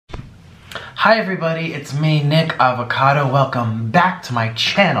Hi everybody, it's me, Nick Avocado. Welcome back to my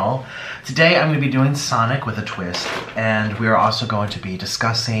channel. Today I'm going to be doing Sonic with a twist, and we are also going to be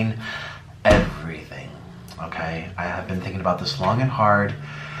discussing everything, okay? I have been thinking about this long and hard,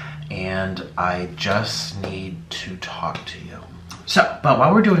 and I just need to talk to you. So, but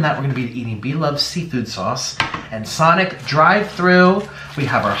while we're doing that, we're going to be eating Bloves seafood sauce and Sonic drive-thru. We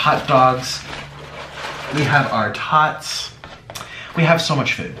have our hot dogs. We have our tots. We have so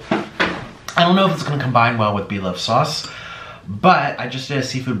much food. I don't know if it's going to combine well with Bloves sauce, but I just did a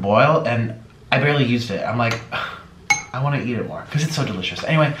seafood boil and I barely used it. I'm like, I want to eat it more because it's so delicious.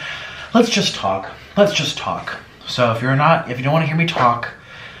 Anyway, let's just talk. Let's just talk. So if you don't want to hear me talk,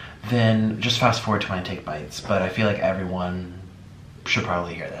 then just fast forward to when I take bites. But I feel like everyone should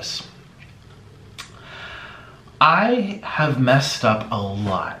probably hear this. I have messed up a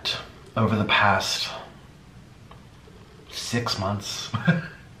lot over the past 6 months.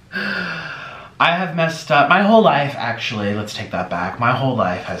 I have messed up my whole life, actually. Let's take that back. My whole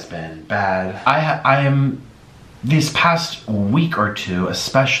life has been bad. I am, this past week or two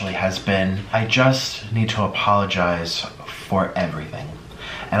especially has been, I just need to apologize for everything.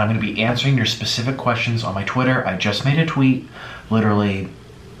 And I'm going to be answering your specific questions on my Twitter. I just made a tweet literally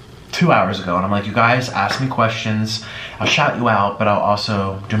 2 hours ago, and I'm like, you guys ask me questions. I'll shout you out, but I'll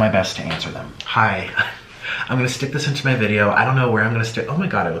also do my best to answer them. Hi. I'm gonna stick this into my video. I don't know where I'm gonna stick. Oh my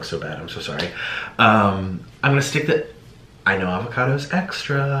god, I look so bad. I'm so sorry. I'm gonna stick that. I know avocado's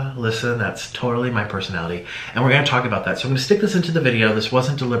extra. Listen, that's totally my personality. And we're gonna talk about that. So I'm gonna stick this into the video. This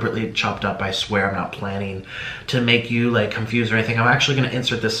wasn't deliberately chopped up. I swear I'm not planning to make you like confused or anything. I'm actually gonna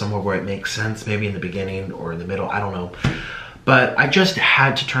insert this somewhere where it makes sense, maybe in the beginning or in the middle. I don't know. But I just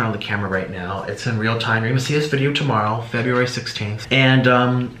had to turn on the camera right now. It's in real time. You're gonna see this video tomorrow, February 16th. And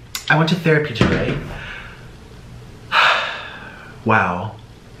I went to therapy today. Wow.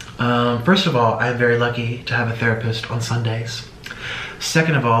 First of all, I'm very lucky to have a therapist on Sundays.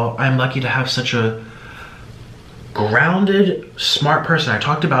 Second of all, I'm lucky to have such a grounded, smart person. I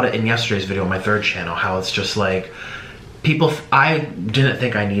talked about it in yesterday's video on my third channel, how it's just like, I didn't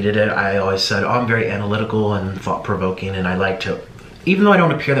think I needed it. I always said, oh, I'm very analytical and thought-provoking, and I like to, even though I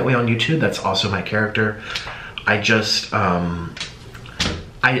don't appear that way on YouTube, that's also my character. I just,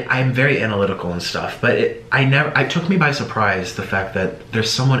 I'm very analytical and stuff, but it took me by surprise the fact that there's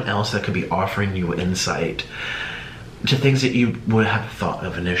someone else that could be offering you insight to things that you would have thought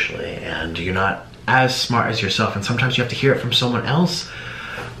of initially, and you're not as smart as yourself, and sometimes you have to hear it from someone else.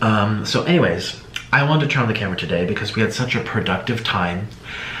 So anyways, I wanted to turn on the camera today because we had such a productive time.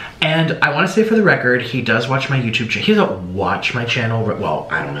 And I want to say for the record, he does watch my YouTube channel. He doesn't watch my channel. Well,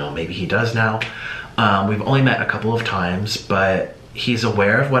 I don't know, maybe he does now. We've only met a couple of times, but he's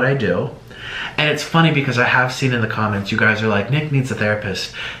aware of what I do. And it's funny because I have seen in the comments, you guys are like, Nick needs a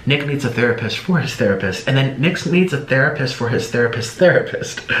therapist. Nick needs a therapist for his therapist. And then Nick needs a therapist for his therapist.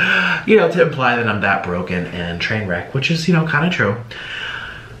 You know, to imply that I'm that broken and train wreck, which is, you know, kind of true.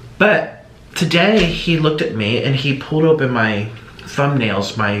 But today he looked at me and he pulled open my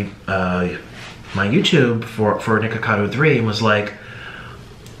thumbnails, my YouTube for Nikocado 3 and was like,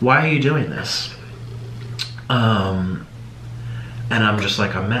 why are you doing this? And I'm just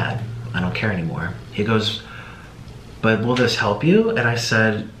like, I'm mad. I don't care anymore. He goes, but will this help you? And I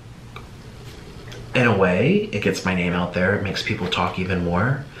said, in a way, it gets my name out there. It makes people talk even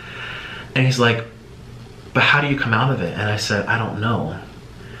more. And he's like, but how do you come out of it? And I said, I don't know.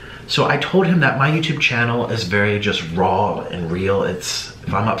 So I told him that my YouTube channel is very just raw and real. It's,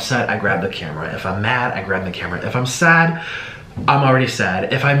 if I'm upset, I grab the camera. If I'm mad, I grab the camera. If I'm sad, I'm already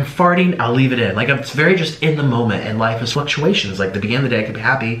sad. If I'm farting, I'll leave it in. Like, it's very just in the moment, and life is fluctuations. Like, the beginning of the day I could be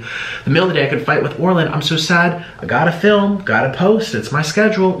happy. The middle of the day I could fight with Orlin. I'm so sad. I gotta film, gotta post. It's my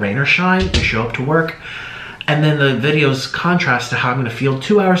schedule, rain or shine. I show up to work. And then the videos contrast to how I'm gonna feel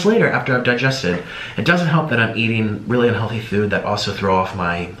 2 hours later after I've digested. It doesn't help that I'm eating really unhealthy food that also throw off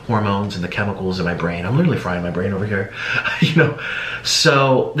my hormones and the chemicals in my brain. I'm literally frying my brain over here, you know?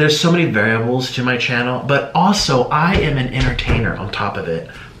 So there's so many variables to my channel, but also I am an entertainer on top of it.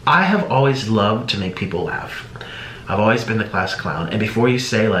 I have always loved to make people laugh. I've always been the class clown. And before you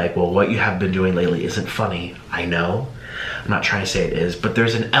say like, well, what you have been doing lately isn't funny, I know. I'm not trying to say it is, but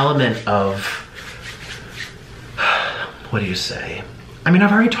there's an element of, what do you say? I mean,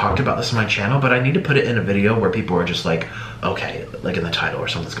 I've already talked about this on my channel, but I need to put it in a video where people are just like, okay, like in the title or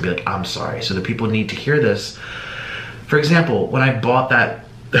something. It's gonna be like, I'm sorry. So the people need to hear this. For example, when I bought that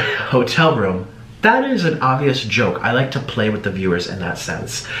hotel room, that is an obvious joke. I like to play with the viewers in that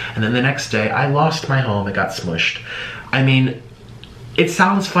sense. And then the next day, I lost my home. It got smushed. I mean, it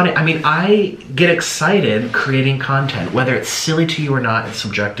sounds funny. I mean, I get excited creating content, whether it's silly to you or not, it's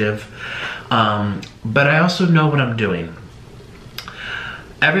subjective. But I also know what I'm doing.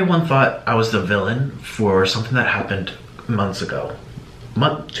 Everyone thought I was the villain for something that happened months ago.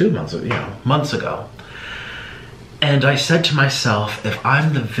 2 months ago, you know, months ago. And I said to myself, if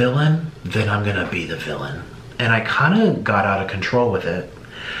I'm the villain, then I'm gonna be the villain. And I kind of got out of control with it.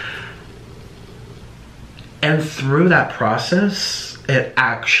 And through that process, it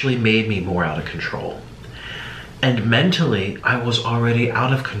actually made me more out of control. And mentally, I was already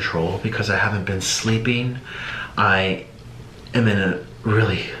out of control because I haven't been sleeping. I am in a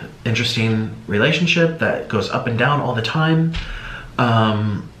really interesting relationship that goes up and down all the time.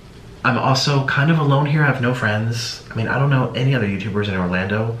 I'm also kind of alone here. I have no friends. I mean, I don't know any other YouTubers in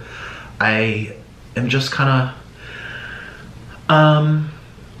Orlando. I am just kind of,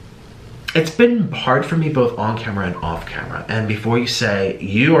 it's been hard for me both on camera and off camera. And before you say,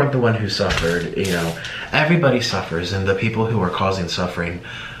 you are the one who suffered, you know, everybody suffers, and the people who are causing suffering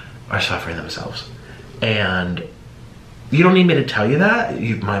are suffering themselves. And you don't need me to tell you that.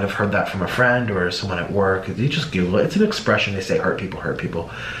 You might have heard that from a friend or someone at work. You just Google it. It's an expression. They say hurt people hurt people.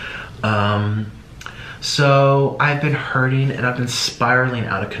 So I've been hurting and I've been spiraling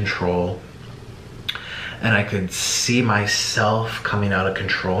out of control. And I could see myself coming out of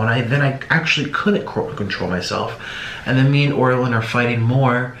control. And then I actually couldn't control myself. And then me and Orlin are fighting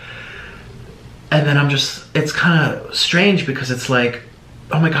more. And then it's kind of strange because it's like,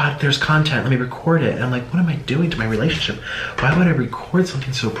 oh my God, there's content, let me record it. And I'm like, what am I doing to my relationship? Why would I record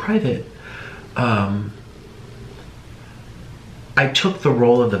something so private? I took the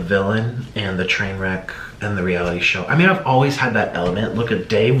role of the villain and the train wreck and the reality show. I mean, I've always had that element. Look at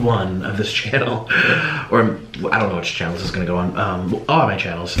day one of this channel, or I don't know which channels this is gonna go on, all my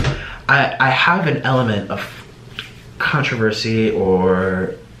channels. I have an element of controversy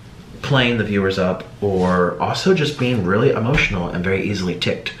or playing the viewers up, or also just being really emotional and very easily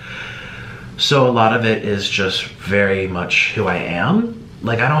ticked. So a lot of it is just very much who I am.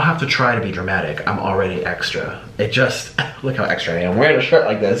 Like, I don't have to try to be dramatic. I'm already extra. It just, look how extra I am wearing a shirt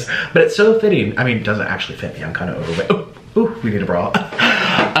like this, but it's so fitting. I mean, it doesn't actually fit me. I'm kind of overweight. Ooh, we need a bra.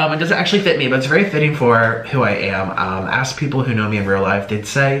 It doesn't actually fit me, but it's very fitting for who I am. Ask people who know me in real life, they'd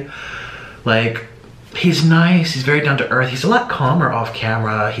say, like, he's nice, he's very down to earth, he's a lot calmer off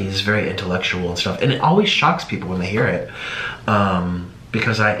camera, he's very intellectual and stuff. And it always shocks people when they hear it.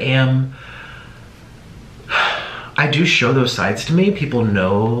 Because I do show those sides to me. People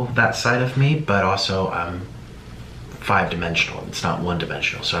know that side of me, but also I'm 5-dimensional. It's not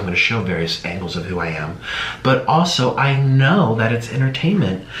 1-dimensional. So I'm going to show various angles of who I am. But also I know that it's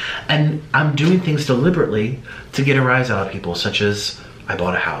entertainment, and I'm doing things deliberately to get a rise out of people, such as I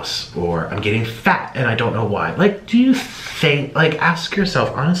bought a house, or I'm getting fat and I don't know why. Like, do you think, like, ask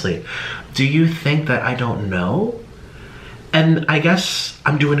yourself honestly, do you think that I don't know? And I guess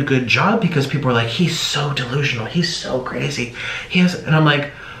I'm doing a good job because people are like, he's so delusional, he's so crazy. And I'm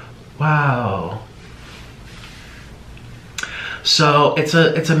like, wow. So it's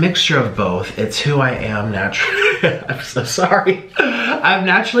a mixture of both. It's who I am naturally. I'm so sorry. I'm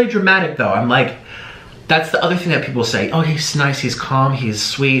naturally dramatic though. I'm like, that's the other thing that people say. Oh, he's nice, he's calm, he's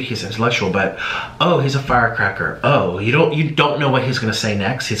sweet, he's intellectual, but oh, he's a firecracker. Oh, you don't know what he's gonna say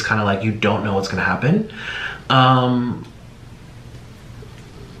next. He's kind of like, you don't know what's gonna happen.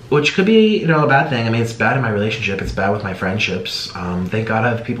 Which could be, you know, a bad thing. I mean, it's bad in my relationship, it's bad with my friendships. Thank God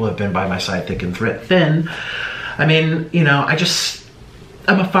I have people who have been by my side thick and thin. I mean, you know,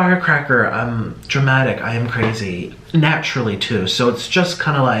 I'm a firecracker, I'm dramatic, I am crazy, naturally too. So it's just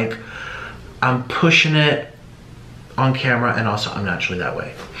kind of like, I'm pushing it on camera, and also I'm naturally that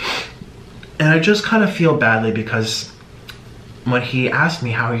way. And I just kind of feel badly because when he asked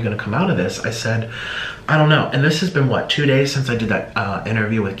me, how are you gonna come out of this? I said, I don't know. And this has been, what, 2 days since I did that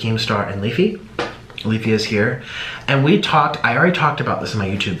interview with Keemstar and Leafy. Leafy is here. And we talked, I already talked about this in my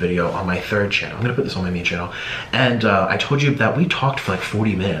YouTube video on my 3rd channel. I'm gonna put this on my main channel. And I told you that we talked for like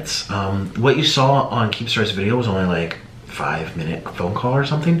 40 minutes. What you saw on Keemstar's video was only like 5-minute phone call or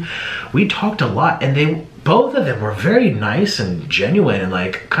something. We talked a lot, and both of them were very nice and genuine and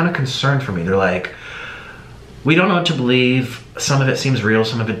like kind of concerned for me. They're like, we don't know what to believe. Some of it seems real,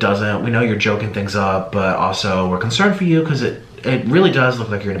 some of it doesn't. We know you're joking things up, but also we're concerned for you because it really does look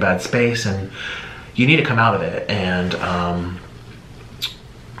like you're in a bad space and you need to come out of it. And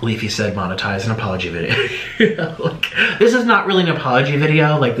Leafy said monetize an apology video. Like, this is not really an apology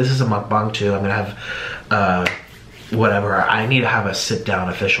video. Like, this is a mukbang too. I'm gonna have whatever. I need to have a sit down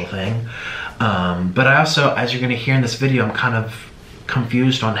official thing. But I also, as you're gonna hear in this video, I'm kind of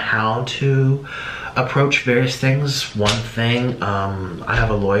confused on how to approach various things. One thing, I have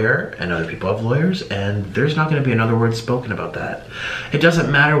a lawyer and other people have lawyers, and there's not going to be another word spoken about that. It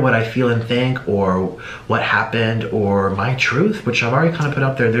doesn't matter what I feel and think or what happened or my truth, which I've already kind of put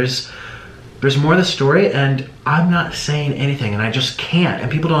out there. There's more to the story, and I'm not saying anything, and I just can't,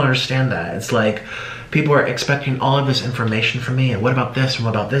 and people don't understand that. It's like people are expecting all of this information from me, and what about this and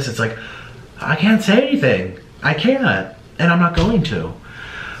what about this? It's like, I can't say anything. I can't, and I'm not going to.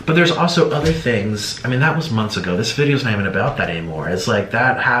 But there's also other things. I mean, that was months ago. This video's not even about that anymore. It's like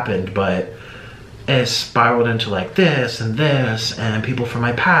that happened, but it spiraled into like this and people from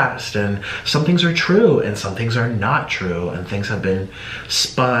my past, and some things are true and some things are not true, and things have been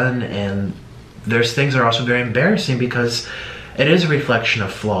spun, and there's things that are also very embarrassing because it is a reflection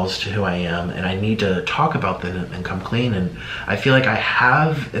of flaws to who I am, and I need to talk about them and come clean. And I feel like I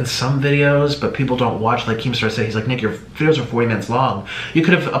have in some videos, but people don't watch. Like Keemstar said, he's like, Nick, your videos are 40 minutes long. You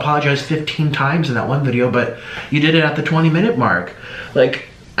could have apologized 15 times in that one video, but you did it at the 20-minute mark. Like,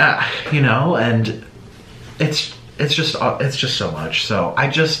 you know, and it's just so much. So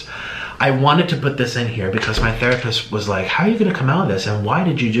I wanted to put this in here because my therapist was like, how are you gonna come out of this, and why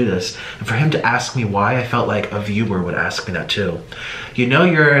did you do this? And for him to ask me why, I felt like a viewer would ask me that too. You know,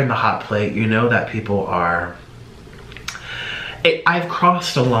 you're in the hot plate, you know that people are... I've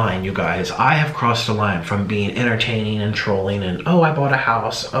crossed a line, you guys. I have crossed a line from being entertaining and trolling and, oh, I bought a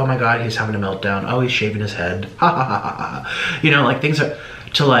house, oh my god, he's having a meltdown, oh, he's shaving his head, ha ha ha ha ha. You know, like things are,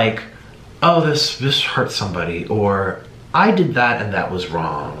 to like, oh, this hurt somebody, or I did that and that was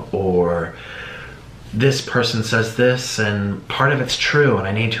wrong, or this person says this and part of it's true and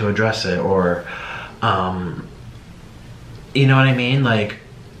I need to address it, or you know what I mean? Like,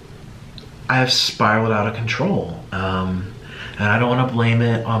 I have spiraled out of control, and I don't want to blame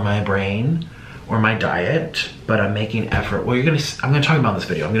it on my brain or my diet, but I'm making effort. Well, I'm gonna talk about this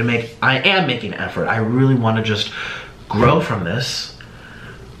video. I am making effort. I really want to just grow from this.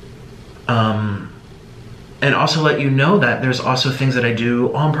 And also let you know that there's also things that I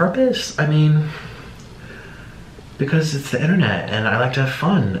do on purpose. I mean, because it's the internet and I like to have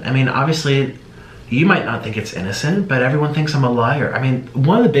fun. I mean, obviously, you might not think it's innocent, but everyone thinks I'm a liar. I mean,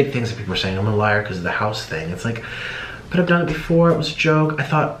 one of the big things that people are saying, I'm a liar because of the house thing. It's like, but I've done it before, it was a joke. I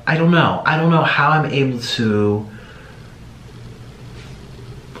thought, I don't know how I'm able to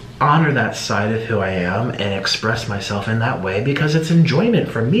honor that side of who I am and express myself in that way because it's enjoyment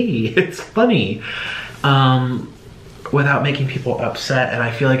for me. It's funny. Without making people upset. And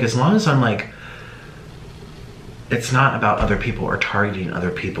I feel like as long as I'm like, it's not about other people or targeting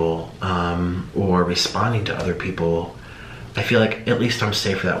other people, or responding to other people, I feel like at least I'm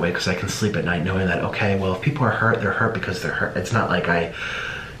safer that way because I can sleep at night knowing that, okay, well, if people are hurt, they're hurt because they're hurt. It's not like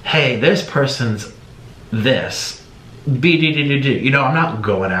hey, this person's this, you know, I'm not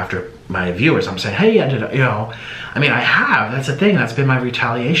going after my viewers. I'm saying, hey, I did, you know, I mean, I have, that's the thing, that's been my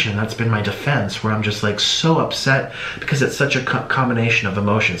retaliation, that's been my defense, where I'm just like so upset because it's such a combination of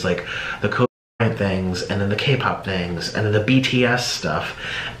emotions, like the COVID things, and then the K-pop things, and then the BTS stuff,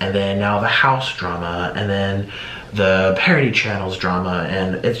 and then now the house drama, and then the parody channels drama,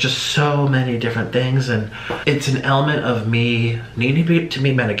 and it's just so many different things, and it's an element of me needing to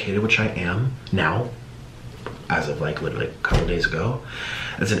be medicated, which I am now, as of like literally a couple days ago.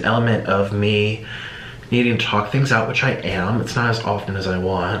 It's an element of me needing to talk things out, which I am. It's not as often as I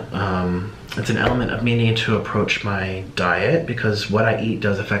want. It's an element of me needing to approach my diet because what I eat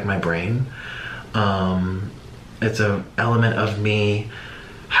does affect my brain. It's an element of me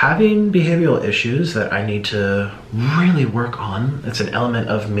having behavioral issues that I need to really work on. It's an element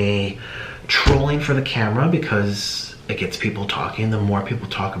of me trolling for the camera because it gets people talking. The more people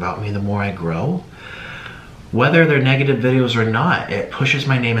talk about me, the more I grow. Whether they're negative videos or not, it pushes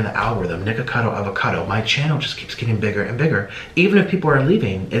my name in the algorithm. Nikocado, Avocado. My channel just keeps getting bigger and bigger. Even if people are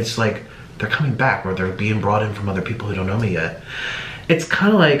leaving, it's like they're coming back or they're being brought in from other people who don't know me yet. It's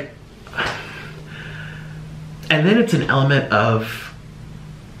kind of like, and then it's an element of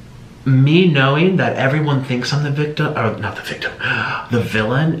me knowing that everyone thinks I'm the victim, or not the victim, the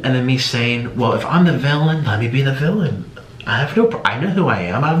villain, and then me saying, well, if I'm the villain, let me be the villain. I know who I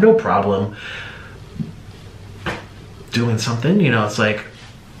am. I have no problem doing something, you know. It's like,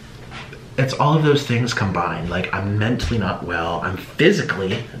 it's all of those things combined. Like, I'm mentally not well, I'm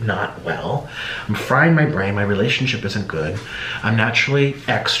physically not well, I'm frying my brain, my relationship isn't good, I'm naturally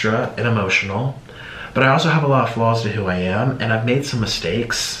extra and emotional, but I also have a lot of flaws to who I am, and I've made some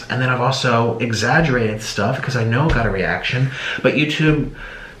mistakes, and then I've also exaggerated stuff because I know I got a reaction, but YouTube,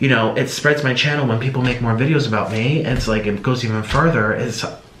 you know, it spreads my channel when people make more videos about me, and it's like, it goes even further.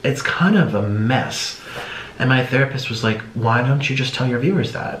 It's kind of a mess. And my therapist was like, why don't you just tell your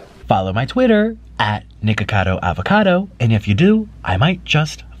viewers that? follow my Twitter at Nikocado Avocado, and if you do, I might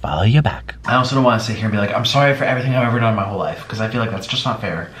just follow you back. I also don't want to sit here and be like, I'm sorry for everything I've ever done my whole life, because I feel like that's just not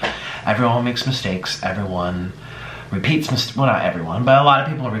fair. Everyone makes mistakes. Everyone repeats well, not everyone, but a lot of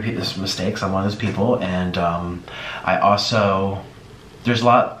people repeat these mistakes. I'm one of those people, and I also, there's a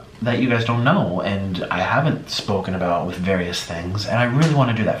lot that you guys don't know, and I haven't spoken about with various things, and I really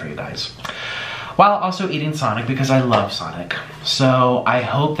want to do that for you guys. While also eating Sonic, because I love Sonic. So I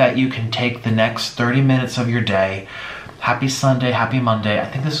hope that you can take the next 30 minutes of your day. Happy Sunday, happy Monday. I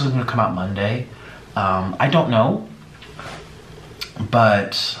think this is going to come out Monday. I don't know,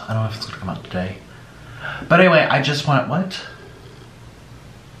 but I don't know if it's going to come out today. But anyway, I just want, what?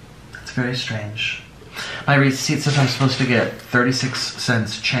 That's very strange. My receipt says I'm supposed to get 36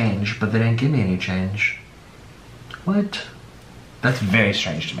 cents change, but they didn't give me any change. What? That's very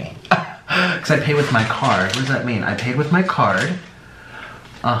strange to me. Because I pay with my card. What does that mean? I paid with my card.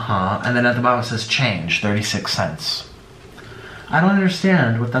 And then at the bottom it says change, 36 cents. I don't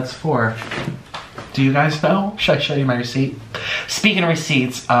understand what that's for. Do you guys know? Should I show you my receipt? Speaking of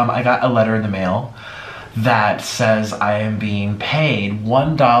receipts, I got a letter in the mail that says I am being paid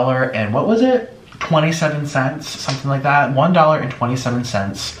 $1 and what was it? 27 cents, something like that.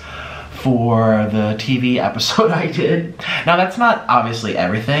 $1.27 for the TV episode I did. Now that's not obviously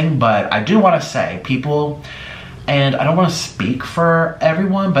everything, but I do want to say people, and I don't want to speak for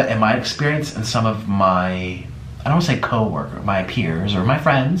everyone, but in my experience and some of my, I don't want to say co-worker, my peers or my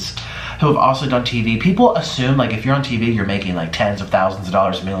friends who have also done TV, people assume like if you're on TV, you're making like tens of thousands of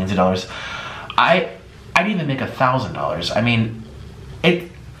dollars, millions of dollars. I didn't even make $1,000. I mean,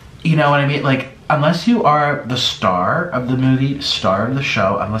 you know what I mean? Like, unless you are the star of the movie, star of the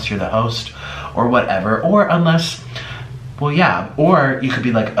show, unless you're the host or whatever, or unless, well, yeah, or you could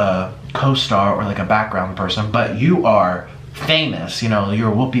be like a co-star or like a background person, but you are famous, you know,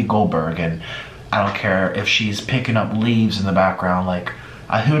 you're Whoopi Goldberg, and I don't care if she's picking up leaves in the background, like,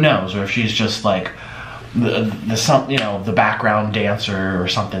 who knows, or if she's just like the background dancer or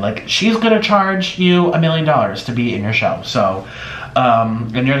something, like, she's gonna charge you $1 million to be in your show, so,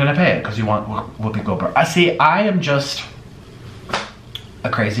 and you're gonna pay it because you want Whoopi Goldberg. I am just a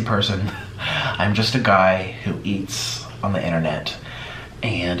crazy person. I'm just a guy who eats on the internet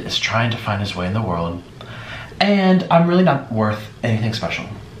and is trying to find his way in the world. And I'm really not worth anything special.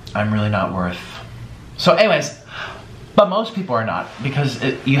 I'm really not worth... So anyways, but most people are not, because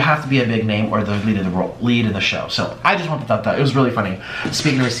you have to be a big name or the lead in the show. So I just wanted to thought that it was really funny.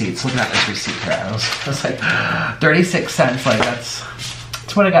 Speaking of receipts, looking at this receipt here, I was like 36 cents. Like that's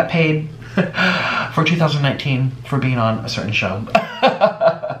what I got paid for 2019 for being on a certain show.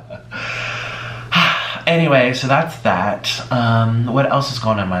 Anyway, so that's that. What else is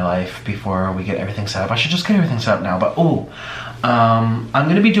going on in my life before we get everything set up? I should just get everything set up now. But I'm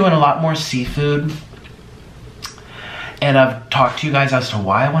gonna be doing a lot more seafood. And I've talked to you guys as to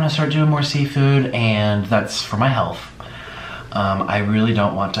why I want to start doing more seafood, and that's for my health. I really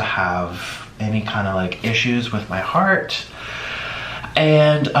don't want to have any kind of like issues with my heart.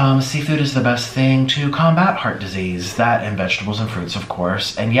 And seafood is the best thing to combat heart disease. That and vegetables and fruits, of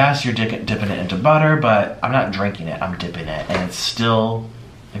course. And yes, you're dipping it into butter, but I'm not drinking it, I'm dipping it. And it's still,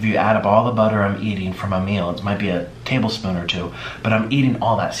 if you add up all the butter I'm eating from a meal, it might be a tablespoon or two, but I'm eating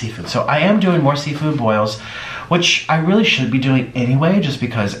all that seafood. So I am doing more seafood boils, which I really should be doing anyway, just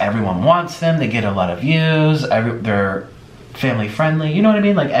because everyone wants them. They get a lot of views. They're family friendly. You know what I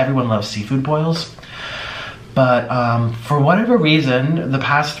mean? Like, everyone loves seafood boils. But for whatever reason, the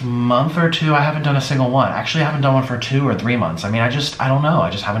past month or two, I haven't done a single one. Actually, I haven't done one for 2 or 3 months. I mean, I don't know. I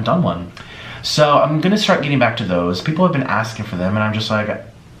just haven't done one. So I'm going to start getting back to those. People have been asking for them, and I'm just like,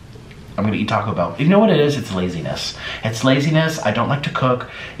 I'm going to eat Taco Bell. You know what it is? It's laziness. It's laziness. I don't like to cook,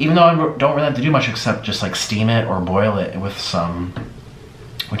 even though I don't really have to do much except just like steam it or boil it with some,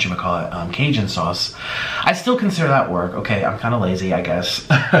 whatchamacallit, Cajun sauce. I still consider that work. Okay, I'm kind of lazy, I guess.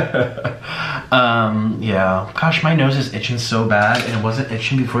 Yeah. Gosh, my nose is itching so bad, and it wasn't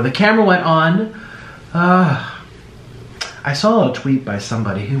itching before the camera went on. I saw a tweet by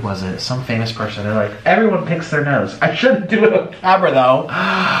somebody, who was it? Some famous person. They're like, everyone picks their nose. I shouldn't do it on camera though.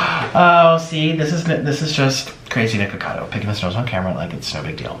 Oh, see, this is just crazy Nikocado picking his nose on camera like it's no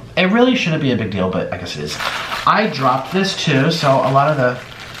big deal. It really shouldn't be a big deal, but I guess it is. I dropped this too, so a lot of the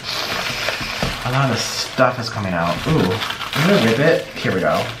stuff is coming out. Ooh, I'm gonna rip it. Here we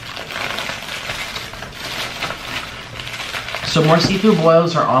go. So more seafood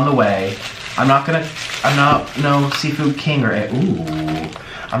boils are on the way. I'm not no seafood king or,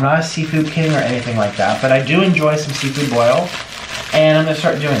 I'm not a seafood king or anything like that, but I do enjoy some seafood boil, and I'm gonna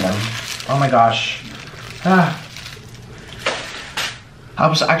start doing them. Oh my gosh. I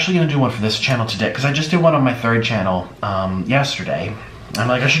was actually gonna do one for this channel today because I just did one on my third channel yesterday. I'm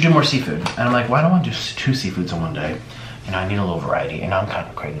like, I should do more seafood. And I'm like, well, I don't want to do 2 seafoods in one day. You know, I need a little variety, and I'm kind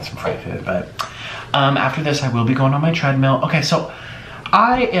of craving some fried food. But after this, I will be going on my treadmill. Okay, so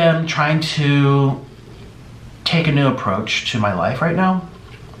I am trying to take a new approach to my life right now.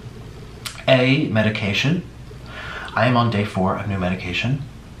 A, medication. I am on day 4 of new medication.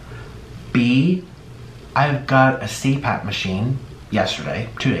 B, I've got a CPAP machine yesterday,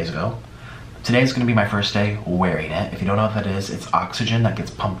 2 days ago. Today's gonna be my first day wearing it. If you don't know what that is, it's oxygen that gets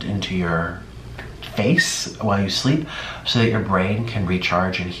pumped into your face while you sleep so that your brain can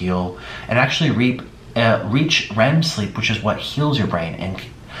recharge and heal and actually reach REM sleep, which is what heals your brain and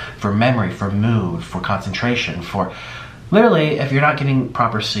for memory, for mood, for concentration, for literally, if you're not getting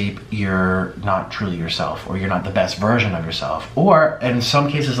proper sleep, you're not truly yourself, or you're not the best version of yourself. Or in some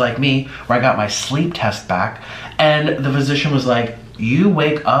cases like me, where I got my sleep test back and the physician was like, you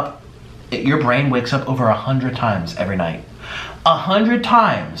wake up, your brain wakes up over 100 times every night. 100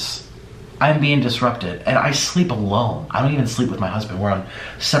 times I'm being disrupted, and I sleep alone. I don't even sleep with my husband. We're on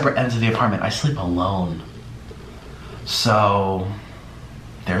separate ends of the apartment. I sleep alone. So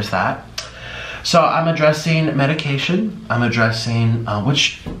there's that. So I'm addressing medication. I'm addressing,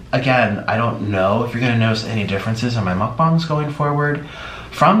 which again, I don't know if you're gonna notice any differences in my mukbangs going forward.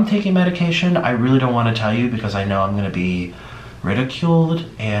 From taking medication, I really don't wanna tell you because I know I'm gonna be ridiculed,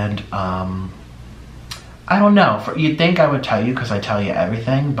 and I don't know. You'd think I would tell you because I tell you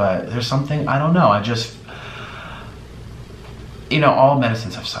everything, but there's something, I don't know. I just, you know, all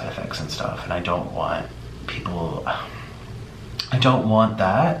medicines have side effects and stuff, and I don't want people, I don't want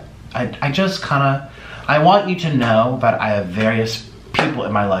that. I just kind of, I want you to know that I have various people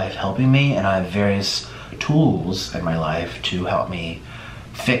in my life helping me, and I have various tools in my life to help me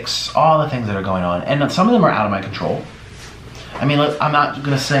fix all the things that are going on. And some of them are out of my control. I mean, look, I'm not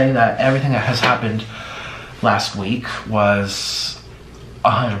going to say that everything that has happened last week was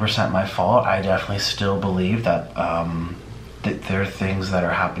 100% my fault. I definitely still believe that, that there are things that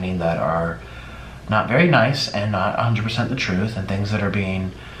are happening that are not very nice and not 100% the truth, and things that are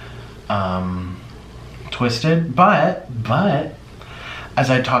being twisted. But as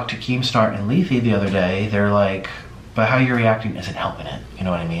I talked to Keemstar and Leafy the other day, they're like, but how you're reacting isn't helping it. You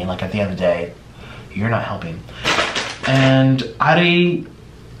know what I mean? Like, at the end of the day, you're not helping. And I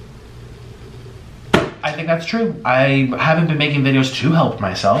think that's true. I haven't been making videos to help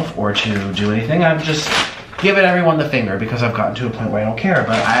myself or to do anything. I've just given everyone the finger because I've gotten to a point where I don't care,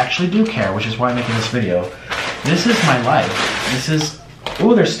 but I actually do care, which is why I'm making this video. This is my life. This is,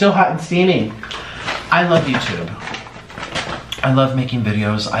 ooh, they're still hot and steaming. I love YouTube. I love making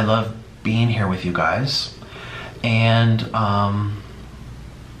videos. I love being here with you guys. And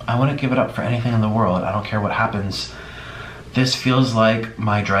I wouldn't give it up for anything in the world. I don't care what happens. This feels like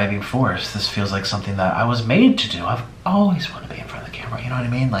my driving force. This feels like something that I was made to do. I've always wanted to be in front of the camera, you know what I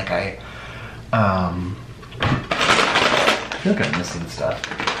mean? Like I feel like I'm missing stuff.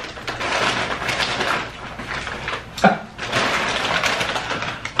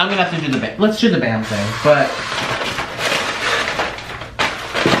 I'm gonna have to do the BAM. Let's do the BAM thing, but.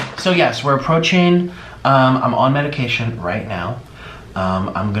 So yes, we're approaching, I'm on medication right now.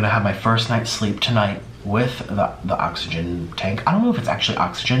 I'm gonna have my first night's sleep tonight with the oxygen tank. I don't know if it's actually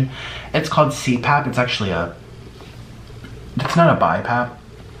oxygen. It's called CPAP. It's actually it's not a BiPAP.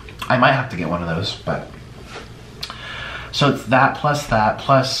 I might have to get one of those, but. So it's that,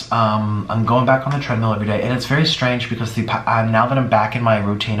 plus I'm going back on the treadmill every day, and it's very strange because now that I'm back in my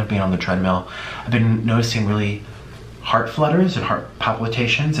routine of being on the treadmill, I've been noticing really heart flutters and heart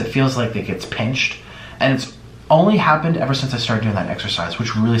palpitations. It feels like it gets pinched, and it's only happened ever since I started doing that exercise,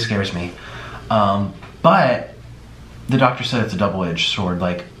 which really scares me. But the doctor said it's a double-edged sword.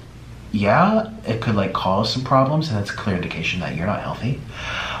 Like, yeah, it could like cause some problems, and it's a clear indication that you're not healthy.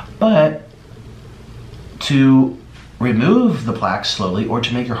 But to remove the plaque slowly, or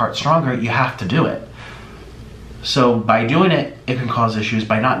to make your heart stronger, you have to do it. So by doing it, it can cause issues.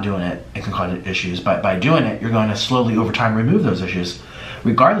 By not doing it, it can cause issues. But by doing it, you're going to slowly over time remove those issues,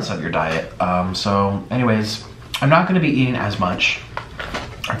 regardless of your diet. So anyways, I'm not going to be eating as much.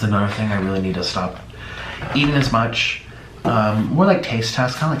 That's another thing I really need to stop eating as much. More like taste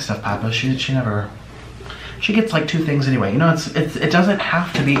tests, kind of like Steph Papa. She gets like 2 things anyway. You know, it doesn't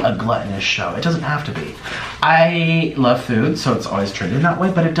have to be a gluttonous show. It doesn't have to be. I love food, so it's always treated that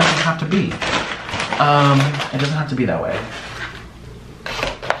way, but it doesn't have to be. It doesn't have to be that way.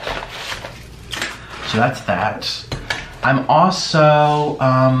 So that's that. I'm also,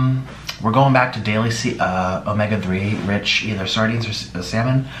 we're going back to daily omega-3 rich either sardines or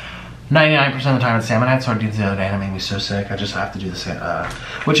salmon. 99% of the time it's salmon. I had sardines the other day and it made me so sick. I just have to do this,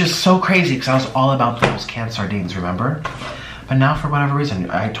 which is so crazy because I was all about those canned sardines, remember? But now for whatever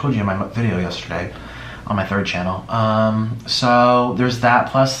reason, I told you in my video yesterday on my third channel. So there's that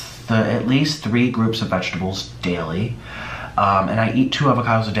plus at least 3 groups of vegetables daily. And I eat 2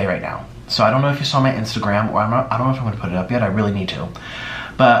 avocados a day right now. So I don't know if you saw my Instagram, or I don't know if I'm gonna put it up yet. I really need to.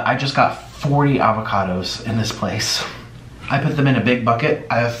 But I just got 40 avocados in this place. I put them in a big bucket.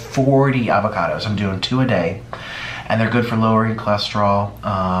 I have 40 avocados. I'm doing 2 a day. And they're good for lowering cholesterol.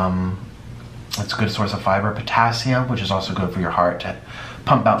 It's a good source of fiber. Potassium, which is also good for your heart to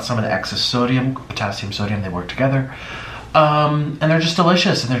pump out some of the excess sodium. Potassium, sodium, they work together. And they're just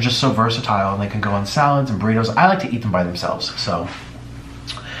delicious, and they're just so versatile, and they can go on salads and burritos. I like to eat them by themselves, so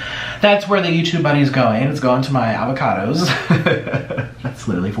that's where the YouTube money is going. It's going to my avocados. That's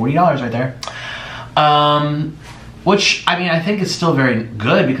literally $40 right there. Which, I mean, I think is still very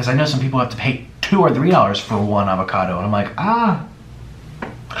good because I know some people have to pay $2 or $3 for 1 avocado, and I'm like, ah.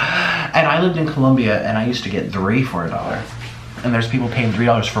 And I lived in Colombia, and I used to get 3 for $1, and there's people paying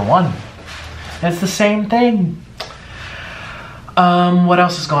 $3 for 1. And it's the same thing. What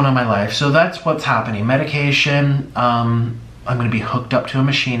else is going on in my life? So that's what's happening. Medication. I'm going to be hooked up to a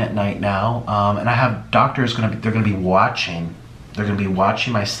machine at night now, and I have doctors they're going to be watching. They're going to be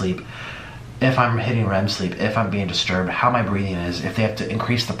watching my sleep, if I'm hitting REM sleep, if I'm being disturbed, how my breathing is, if they have to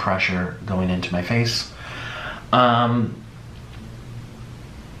increase the pressure going into my face. And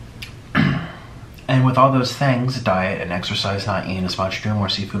with all those things, diet and exercise, not eating as much, doing more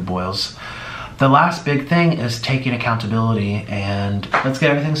seafood boils. The last big thing is taking accountability, and let's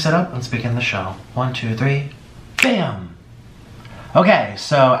get everything set up. Let's begin the show. 1, 2, 3, bam! Okay,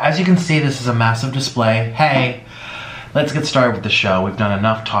 so as you can see, this is a massive display. Hey, let's get started with the show. We've done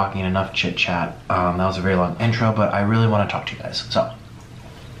enough talking, enough chit chat. That was a very long intro, but I really want to talk to you guys. So,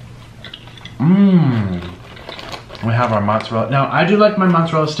 we have our mozzarella. Now, I do like my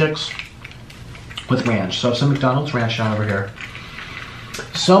mozzarella sticks with ranch. So some McDonald's ranch down over here.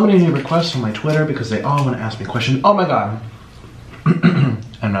 So many new requests on my Twitter because they all want to ask me questions. Oh my god.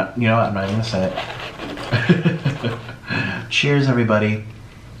 I'm not even gonna say it. Cheers, everybody.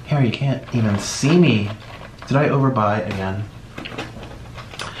 Here, you can't even see me. Did I overbuy again?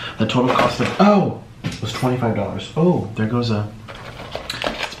 The total cost of, was $25. Oh, there goes a,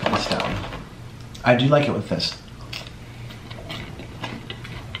 let's put this down. I do like it with this.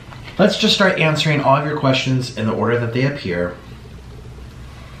 Let's just start answering all of your questions in the order that they appear.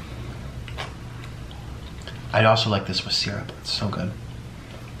 I'd also like this with syrup. It's so good.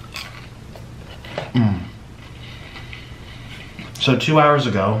 So 2 hours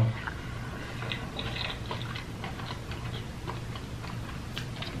ago,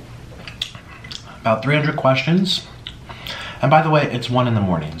 about 300 questions. And by the way, it's 1 in the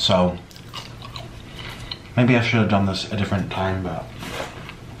morning, so maybe I should have done this a different time, but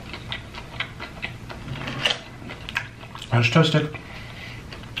French toast stick.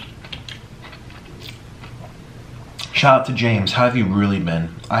 Shout out to James. How have you really been?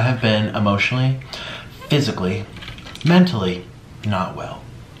 I have been emotionally, physically, mentally not well.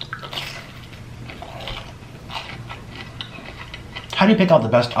 How do you pick out the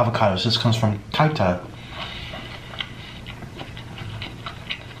best avocados? This comes from Taita.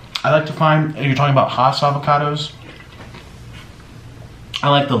 I like to find, you're talking about Haas avocados? I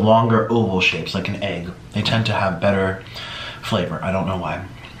like the longer oval shapes, like an egg. They tend to have better flavor. I don't know why.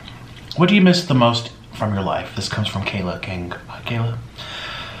 What do you miss the most from your life? This comes from Kayla King. Kayla?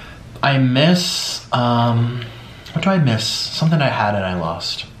 I miss, what do I miss? Something I had and I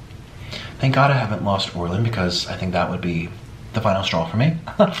lost. Thank God I haven't lost Orlin because I think that would be the final straw for me.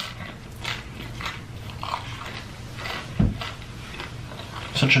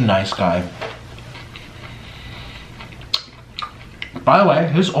 Such a nice guy. By the way,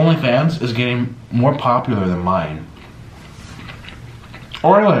 his OnlyFans is getting more popular than mine.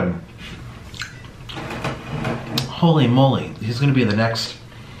 Orlin. Holy moly, he's gonna be the next.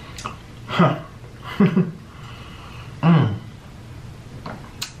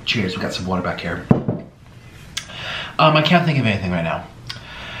 Cheers, we got some water back here. I can't think of anything right now.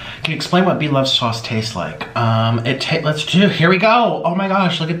 Can you explain what beloved sauce tastes like? Let's do, here we go. Oh my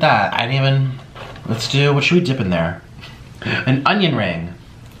gosh, look at that. I didn't even, let's do, what should we dip in there? An onion ring.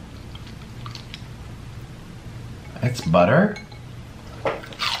 It's butter.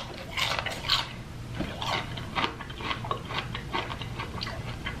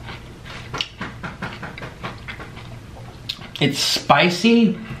 It's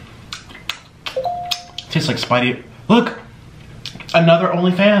spicy. Tastes like Spidey. Look, another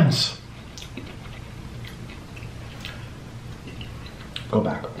OnlyFans. Go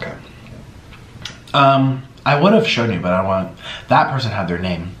back, okay. I would have shown you, but I don't want, that person had their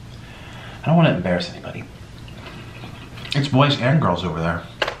name. I don't want to embarrass anybody. It's boys and girls over there.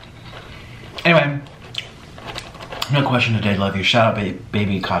 Anyway, no question today, love you. Shout out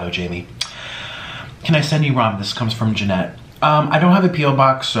baby Cado Jamie. Can I send you rum? This comes from Jeanette. I don't have a P.O.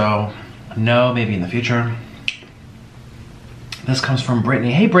 box, so no, maybe in the future. This comes from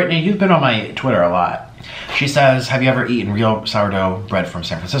Brittany. Hey Brittany, you've been on my Twitter a lot. She says, have you ever eaten real sourdough bread from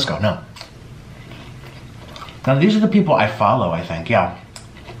San Francisco? No. Now these are the people I follow, I think, yeah.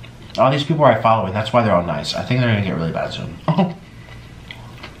 All these people I follow, and that's why they're all nice. I think they're gonna get really bad soon.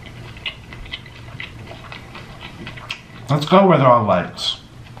 Let's go where they're all likes.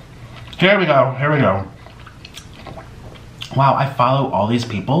 Here we go, here we go. Wow, I follow all these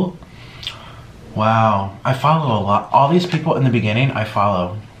people. Wow, I follow a lot. All these people in the beginning, I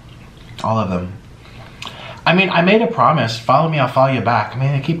follow. All of them. I mean, I made a promise. Follow me, I'll follow you back. I mean,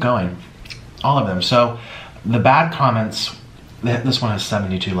 I keep going. All of them. So, the bad comments, this one has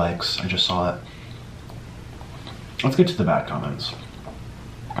 72 likes. I just saw it. Let's get to the bad comments.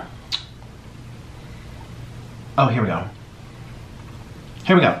 Oh, here we go.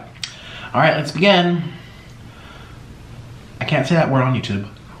 Here we go. All right, let's begin. I can't say that word on YouTube.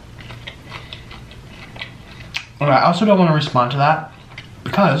 Okay, I also don't want to respond to that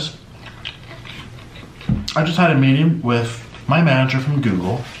because I just had a meeting with my manager from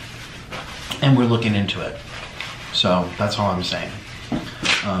Google and we're looking into it. So that's all I'm saying.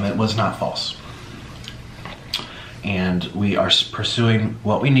 It was not false. And we are pursuing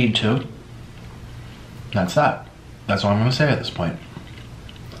what we need to. That's that. That's all I'm going to say at this point.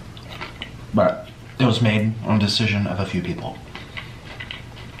 But it was made on decision of a few people.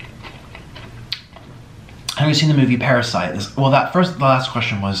 Have you seen the movie Parasite? Well, the last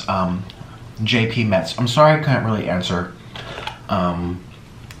question was JP Metz. I'm sorry I can't really answer. I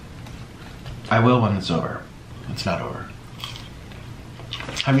will when it's over. It's not over.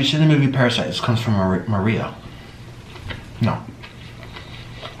 Have you seen the movie Parasite? This comes from Maria. No.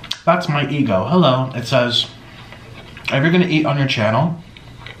 That's my ego. Hello. It says, are you going to eat on your channel?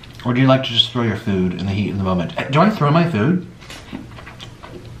 Or do you like to just throw your food in the heat in the moment? Do I throw my food?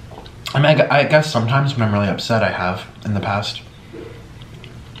 I mean, I guess sometimes when I'm really upset, I have in the past.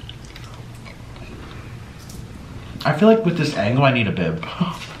 I feel like with this angle, I need a bib.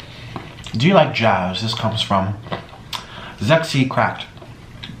 Do you like jazz? This comes from Zexy Cracked.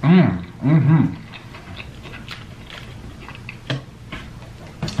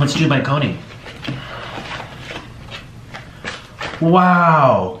 Let's do my Coney.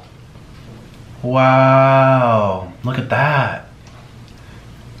 Wow. Wow. Look at that.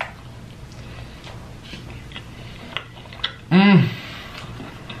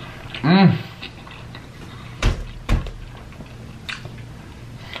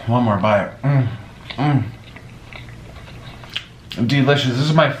 One more bite. Delicious. This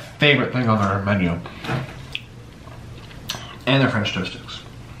is my favorite thing on our menu. And their French toast sticks.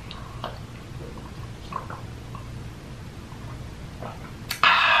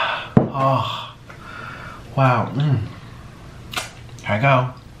 Oh. Wow. Here I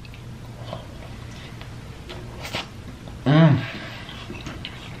go.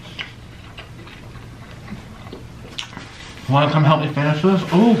 Want to come help me finish this?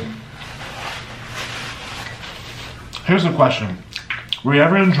 Ooh. Here's a question. Were you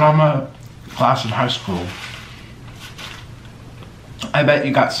ever in drama class in high school? I bet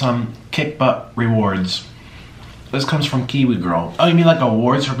you got some kick butt rewards. This comes from Kiwi Girl. Oh, you mean like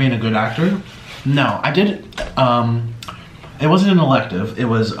awards for being a good actor? No, I did. It wasn't an elective. It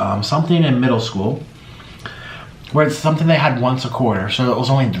was something in middle school where it's something they had once a quarter. So it was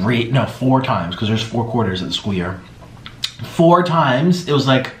only 4 times because there's 4 quarters of the school year. 4 times. It was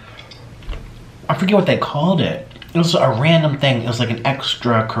like, I forget what they called it. It was a random thing. It was like an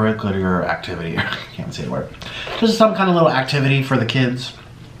extracurricular activity. I can't say the word. Just some kind of little activity for the kids.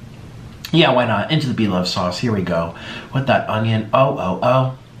 Yeah, why not? Into the Be Love sauce. Here we go. With that onion.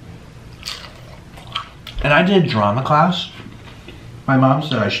 Oh. And I did drama class. My mom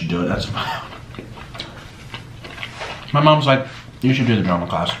said I should do it. That's my mom's like, you should do the drama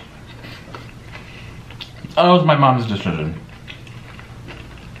class. Oh, it was my mom's decision.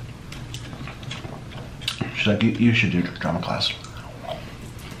 She's like, you should do drama class.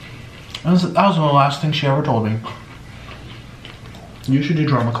 That was the last thing she ever told me. You should do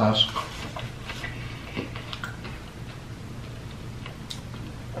drama class.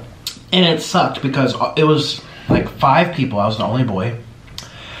 And it sucked because it was like 5 people. I was the only boy.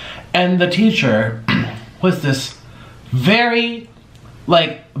 And the teacher was this very,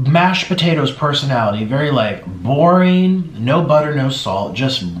 like, mashed potatoes personality, very like boring, no butter, no salt,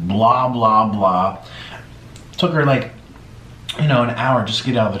 just blah, blah, blah. Took her like, you know, an hour just to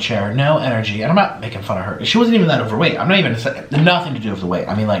get out of the chair, no energy. And I'm not making fun of her. She wasn't even that overweight. I'm not even, nothing to do with the weight.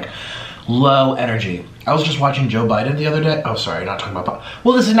 I mean like low energy. I was just watching Joe Biden the other day. Oh, sorry, not talking about,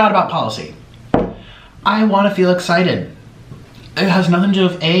 well, this is not about policy. I want to feel excited. It has nothing to do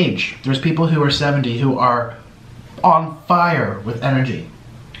with age. There's people who are 70 who are on fire with energy.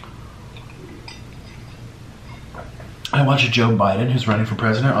 I watched Joe Biden, who's running for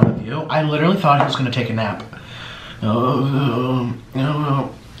president, on The View. I literally thought he was going to take a nap. And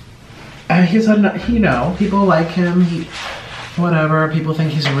he's a, you know, people like him. He, whatever. People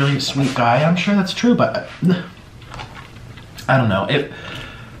think he's a really sweet guy. I'm sure that's true, but I don't know.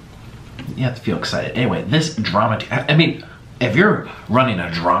 You have to feel excited. Anyway, this drama. I mean, if you're running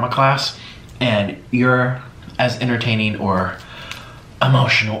a drama class and you're as entertaining or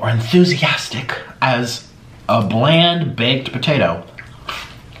emotional or enthusiastic as a bland baked potato,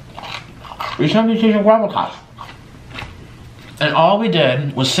 you should be teaching drama class. And all we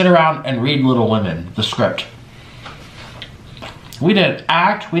did was sit around and read Little Women, the script. We didn't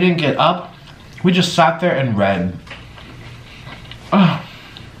act, we didn't get up, we just sat there and read. Ugh.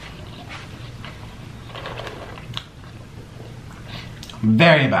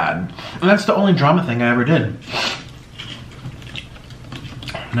 Very bad. And that's the only drama thing I ever did.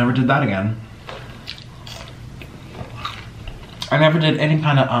 Never did that again. I never did any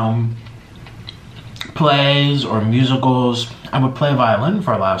kind of plays or musicals. I would play violin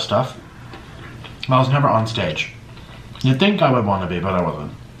for a lot of stuff, but I was never on stage. You'd think I would want to be, but I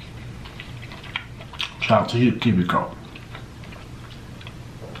wasn't. Shout out to you, Nikocado.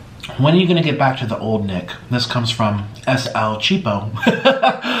 When are you gonna get back to the old Nick? This comes from SL Cheapo.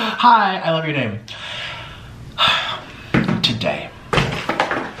 Hi, I love your name. Today.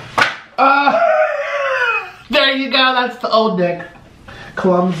 There you go, that's the old Nick.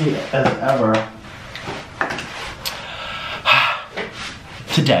 Clumsy as ever.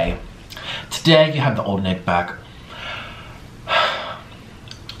 Today you have the old Nick back.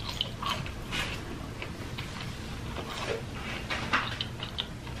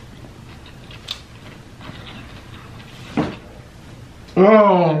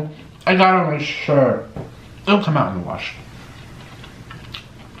 Oh, I got on my shirt. It'll come out in the wash.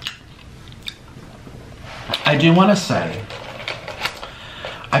 I do want to say,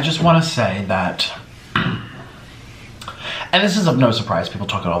 I just want to say that, and this is of no surprise, people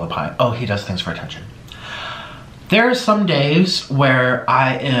talk it all the time. Oh, he does things for attention. There are some days where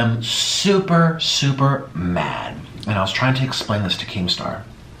I am super, super mad. And I was trying to explain this to Keemstar.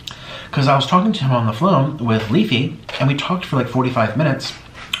 Because I was talking to him on the phone with Leafy, and we talked for like 45 minutes.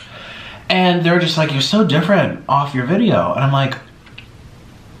 And they're just like, you're so different off your video. And I'm like,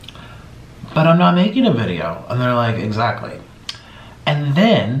 but I'm not making a video. And they're like, exactly. And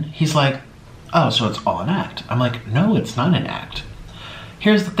then he's like, oh, so it's all an act. I'm like, no, it's not an act.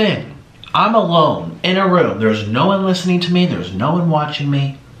 Here's the thing. I'm alone in a room. There's no one listening to me. There's no one watching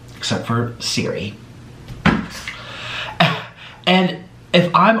me except for Siri. And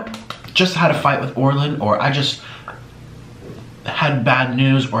if I'm just had a fight with Orlin, or I just had bad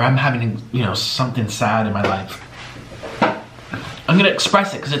news, or I'm having, you know, something sad in my life, I'm gonna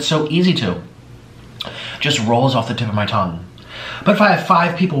express it because it's so easy to. Just rolls off the tip of my tongue. But if I have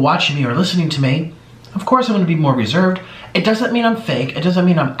 5 people watching me or listening to me, of course I'm gonna be more reserved. It doesn't mean I'm fake, it doesn't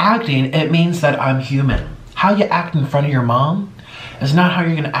mean I'm acting, it means that I'm human. How you act in front of your mom is not how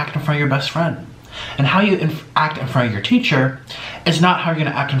you're gonna act in front of your best friend. And how you act in front of your teacher is not how you're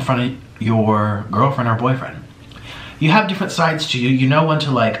gonna act in front of your girlfriend or boyfriend. You have different sides to you. You know when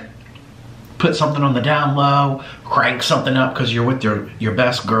to like put something on the down low, crank something up because you're with your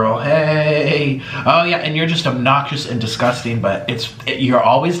best girl. Hey, oh yeah, and you're just obnoxious and disgusting, but you're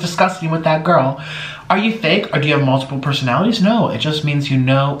always disgusting with that girl. Are you fake, or do you have multiple personalities? No, it just means you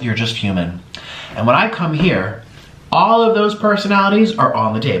know you're just human. And when I come here, all of those personalities are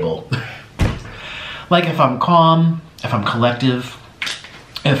on the table. Like if I'm calm, if I'm collective,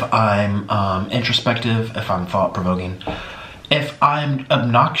 if I'm introspective, if I'm thought-provoking, if I'm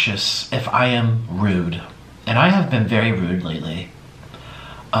obnoxious, if I am rude. And I have been very rude lately.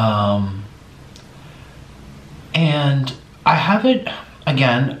 And I haven't,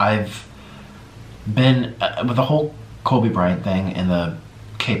 again, I've been, with the whole Kobe Bryant thing and the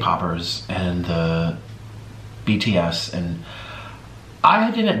K-poppers and the BTS, and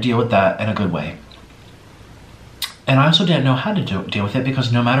I didn't deal with that in a good way. And I also didn't know how to deal with it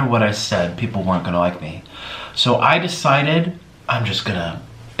because no matter what I said, people weren't gonna like me. So I decided I'm just gonna,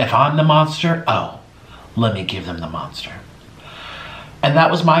 if I'm the monster, oh, let me give them the monster. And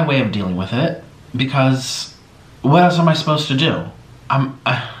that was my way of dealing with it, because what else am I supposed to do?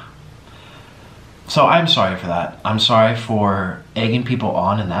 So I'm sorry for that. I'm sorry for egging people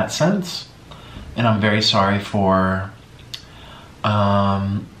on in that sense. And I'm very sorry for,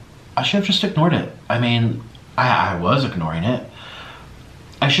 I should have just ignored it. I mean, I was ignoring it.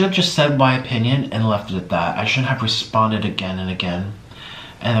 I should have just said my opinion and left it at that. I shouldn't have responded again and again.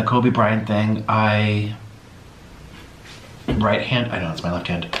 And the Kobe Bryant thing, I know it's my left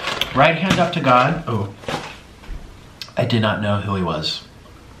hand. Right hand up to God. Oh, I did not know who he was.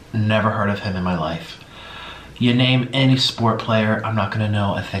 Never heard of him in my life. You name any sport player, I'm not gonna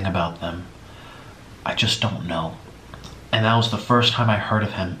know a thing about them. I just don't know. And that was the first time I heard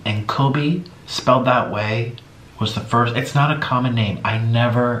of him. And Kobe, spelled that way, was the first. It's not a common name.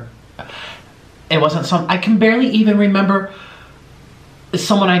 It wasn't I can barely even remember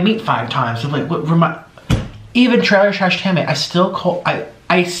someone I meet 5 times. I'm like, even Trailer Trash Tammy, I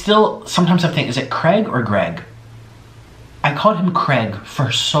still sometimes I think, is it Craig or Greg? I called him Craig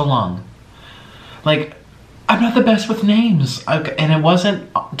for so long. Like, I'm not the best with names. And it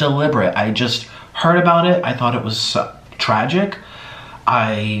wasn't deliberate. I just heard about it. I thought it was tragic.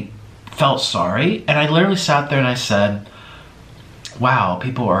 I felt sorry. And I literally sat there and I said, wow,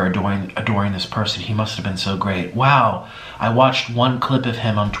 people are adoring this person. He must have been so great. Wow, I watched one clip of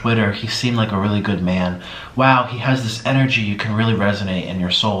him on Twitter. He seemed like a really good man. Wow, he has this energy. You can really resonate in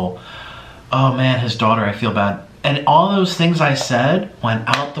your soul. Oh man, his daughter, I feel bad. And all those things I said went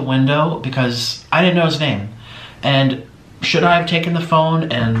out the window because I didn't know his name. And should I have taken the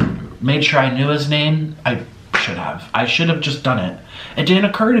phone and made sure I knew his name? I should have. I should have just done it. It didn't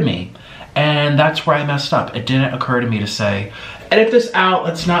occur to me. And that's where I messed up. It didn't occur to me to say, edit this out,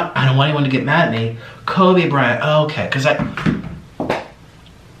 I don't want anyone to get mad at me. Kobe Bryant, okay. Because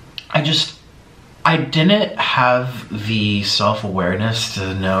I didn't have the self-awareness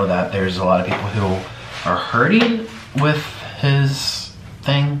to know that there's a lot of people who are hurting with his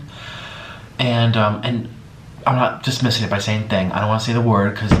thing. And I'm not dismissing it by saying thing. I don't want to say the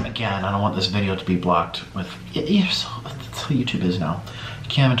word because, again, I don't want this video to be blocked with... That's how YouTube is now. You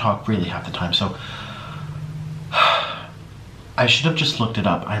can't even talk really half the time. So I should have just looked it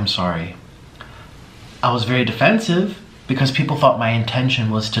up. I'm sorry. I was very defensive because people thought my intention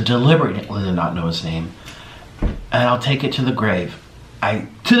was to deliberately not know his name. And I'll take it to the grave. To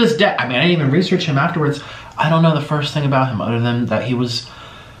this day, I didn't even research him afterwards. I don't know the first thing about him other than that he was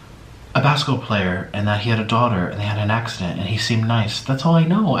a basketball player and that he had a daughter and they had an accident and he seemed nice. That's all I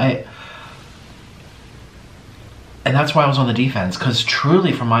know. And that's why I was on the defense, because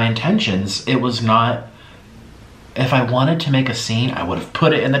truly from my intentions, it was not... If I wanted to make a scene, I would have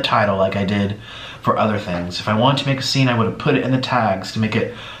put it in the title like I did for other things. If I wanted to make a scene, I would have put it in the tags to make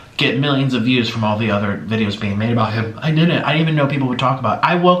it get millions of views from all the other videos being made about him. I didn't even know people would talk about it.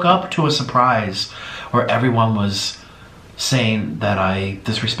 I woke up to a surprise where everyone was saying that I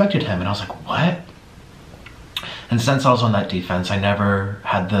disrespected him, and I was like, what? And since I was on that defense, I never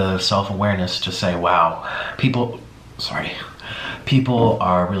had the self-awareness to say, wow, people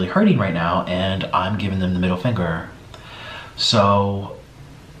are really hurting right now and I'm giving them the middle finger. So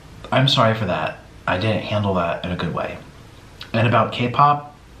I'm sorry for that. I didn't handle that in a good way. And about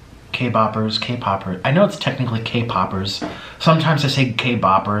K-pop, K-boppers, K-poppers. I know it's technically K-poppers. Sometimes I say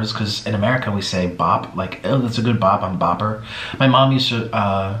K-boppers because in America we say bop. Like, oh, that's a good bop, I'm a bopper. My mom used to,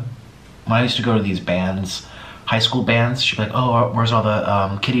 when I used to go to these bands, high school bands, she'd be like, oh, where's all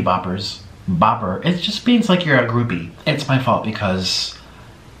the kitty boppers? Bopper. It just means like you're a groupie. It's my fault because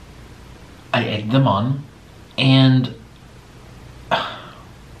I egged them on and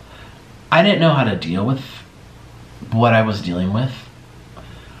I didn't know how to deal with what I was dealing with.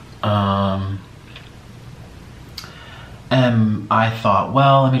 And I thought,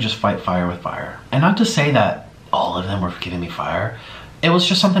 well, let me just fight fire with fire. And not to say that all of them were giving me fire. It was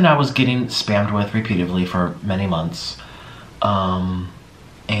just something I was getting spammed with repeatedly for many months.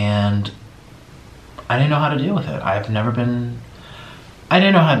 And I didn't know how to deal with it. I didn't know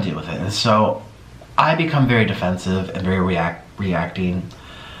how to deal with it. And so I become very defensive and very reacting.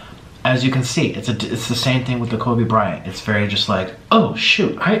 As you can see, it's the same thing with the Kobe Bryant. It's very just like, oh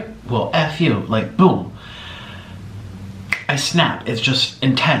shoot, well, F you, like boom. I snap, it's just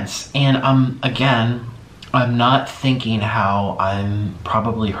intense. And again, I'm not thinking how I'm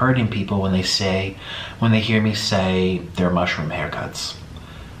probably hurting people when they hear me say their mushroom haircuts.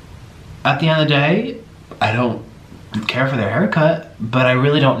 At the end of the day, I don't care for their haircut, but I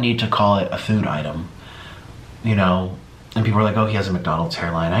really don't need to call it a food item, you know? And people are like, oh, he has a McDonald's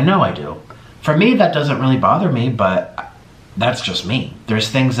hairline. I know I do. For me, that doesn't really bother me, but that's just me. There's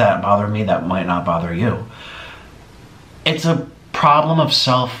things that bother me that might not bother you. It's a problem of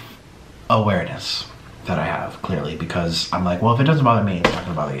self-awareness that I have, clearly, because I'm like, well, if it doesn't bother me, it's not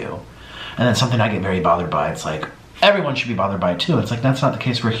gonna bother you. And then something I get very bothered by, it's like, everyone should be bothered by it too. It's like, that's not the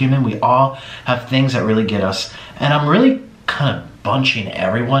case. We're human. We all have things that really get us. And I'm really kind of bunching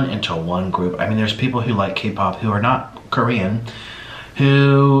everyone into one group. I mean, there's people who like K-pop who are not Korean,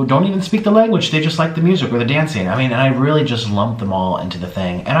 who don't even speak the language. They just like the music or the dancing. I mean, and I really just lump them all into the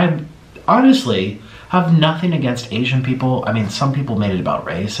thing. And I honestly have nothing against Asian people. I mean, some people made it about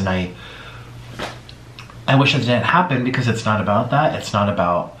race, and I wish it didn't happen, because it's not about that. It's not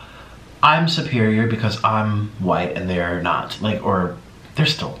about I'm superior because I'm white and they're not. Like, or they're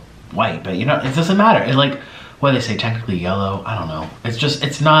still white, but you know, it doesn't matter. It, like, what do they say, technically yellow? I don't know. It's just,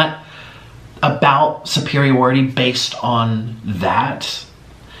 it's not about superiority based on that.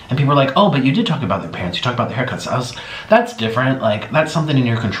 And people are like, oh, but you did talk about their parents. You talked about their haircuts. That's different. Like, that's something in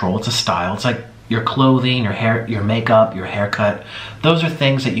your control. It's a style. It's like your clothing, your hair, your makeup, your haircut. Those are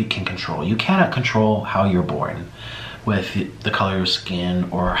things that you can control. You cannot control how you're born, with the color of your skin,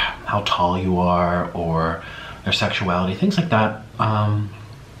 or how tall you are, or their sexuality, things like that.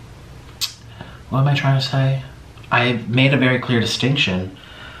 What am I trying to say? I made a very clear distinction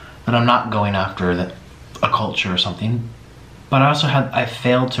that I'm not going after a culture or something, but I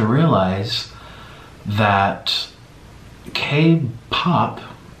failed to realize that K-pop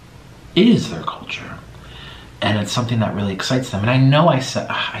is their culture, and it's something that really excites them. And I know that's the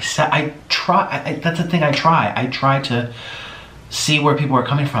thing I try to see where people are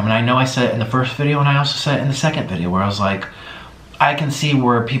coming from. And I know I said it in the first video, and I also said it in the second video, where I was like, I can see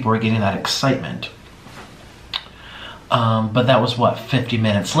where people are getting that excitement. But that was, what, 50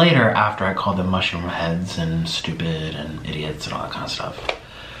 minutes later, after I called them mushroom heads and stupid and idiots and all that kind of stuff.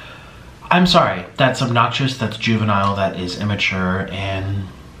 I'm sorry, that's obnoxious, that's juvenile, that is immature, and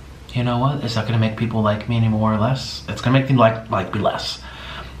you know what? Is that gonna make people like me any more or less? It's gonna make them like me less.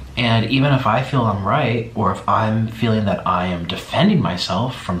 And even if I feel I'm right, or if I'm feeling that I am defending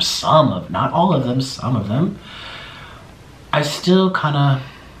myself from not all of them, some of them, I still kinda,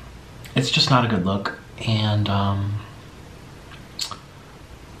 it's just not a good look. And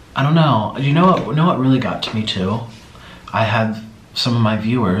I don't know. You know what really got to me too? I had some of my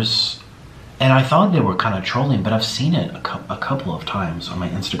viewers, and I thought they were kind of trolling, but I've seen it a couple of times on my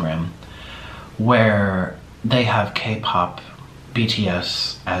Instagram, where they have K-pop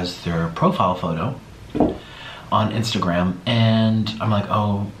BTS as their profile photo on Instagram, and I'm like,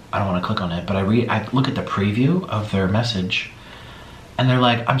 oh, I don't want to click on it, but I look at the preview of their message, and they're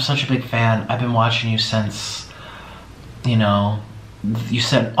like, I'm such a big fan. I've been watching you since, you know, you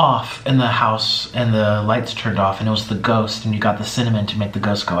set off in the house and the lights turned off, and it was the ghost, and you got the cinnamon to make the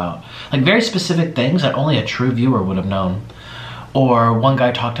ghost go out. Like, very specific things that only a true viewer would have known. Or one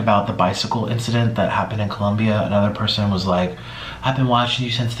guy talked about the bicycle incident that happened in Colombia. Another person was like, I've been watching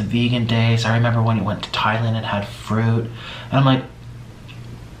you since the vegan days. I remember when you went to Thailand and had fruit. And I'm like,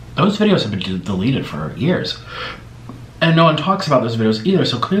 those videos have been deleted for years. And no one talks about those videos either,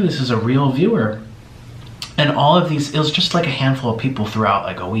 so clearly this is a real viewer. And all of these, it was just like a handful of people throughout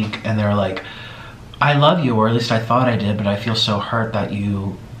like a week, and they're like, I love you, or at least I thought I did, but I feel so hurt that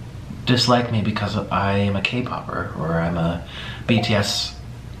you dislike me because I am a K-popper, or I'm a BTS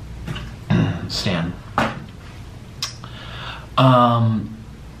stan. And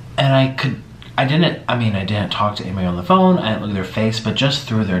I didn't talk to anybody on the phone, I didn't look at their face, but just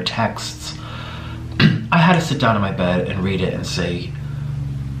through their texts, I had to sit down in my bed and read it and say,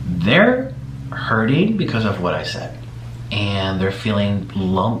 they're hurting because of what I said, and they're feeling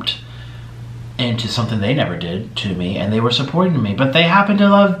lumped into something they never did to me, and they were supporting me, but they happen to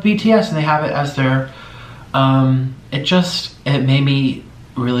love BTS and they have it as their it made me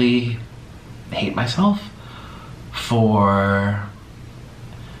really hate myself for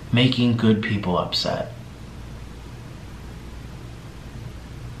making good people upset,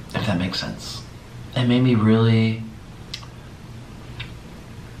 if that makes sense. It made me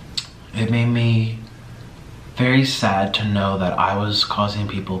very sad to know that I was causing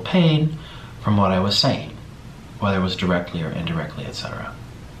people pain from what I was saying, whether it was directly or indirectly, etc.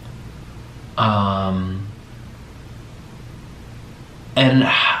 And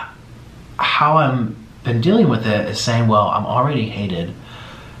how I've been dealing with it is saying, well, I'm already hated,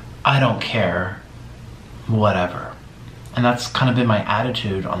 I don't care, whatever. And that's kind of been my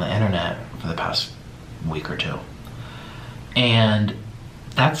attitude on the internet for the past week or two. And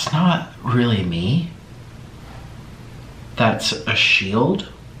that's not really me. That's a shield.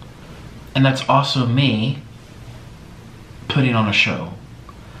 And that's also me putting on a show.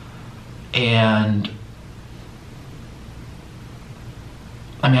 And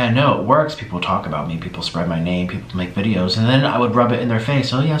I mean, I know it works. People talk about me, people spread my name, people make videos, and then I would rub it in their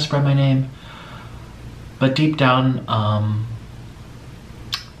face. Oh yeah, spread my name. But deep down, I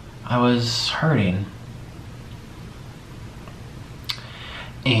was hurting.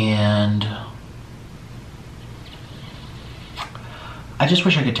 And I just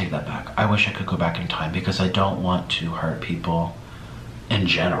wish I could take that back. I wish I could go back in time, because I don't want to hurt people in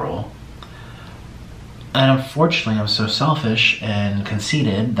general. And unfortunately, I'm so selfish and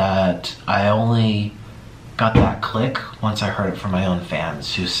conceited that I only got that click once I heard it from my own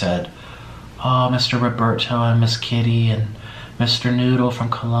fans, who said, oh, Mr. Roberto and Miss Kitty and Mr. Noodle from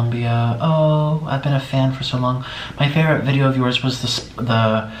Colombia. Oh, I've been a fan for so long. My favorite video of yours was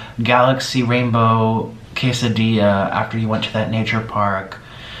the Galaxy Rainbow quesadilla after you went to that nature park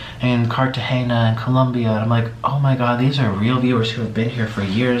in Cartagena in Colombia. And I'm like, oh my God, these are real viewers who have been here for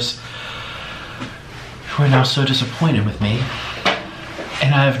years, who are now so disappointed with me.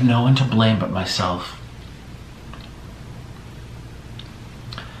 And I have no one to blame but myself.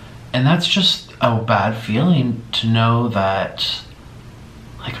 And that's just a bad feeling, to know that,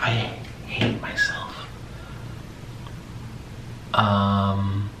 like, I hate myself.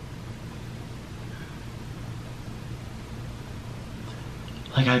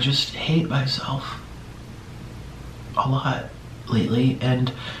 Like, I just hate myself a lot lately,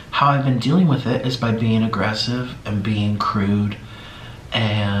 and how I've been dealing with it is by being aggressive and being crude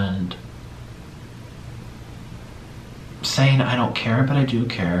and saying I don't care, but I do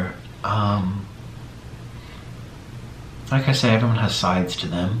care. Like I say, everyone has sides to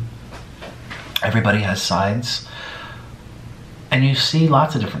them. Everybody has sides. And you see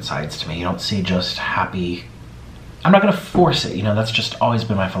lots of different sides to me. You don't see just happy. I'm not gonna force it, you know, that's just always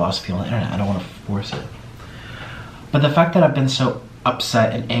been my philosophy on the internet. I don't wanna force it. But the fact that I've been so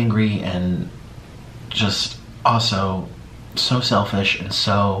upset and angry and just also so selfish and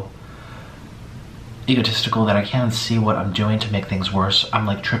so egotistical that I can't see what I'm doing to make things worse. I'm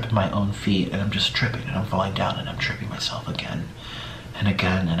like tripping my own feet, and I'm just tripping, and I'm falling down, and I'm tripping myself again and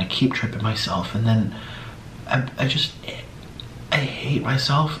again, and I keep tripping myself, and then I hate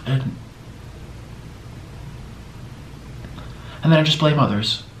myself, and then I just blame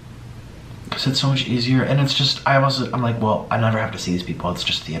others, because it's so much easier. And it's just, I'm like, well, I never have to see these people, it's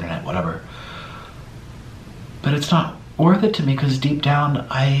just the internet, whatever. But it's not worth it to me, because deep down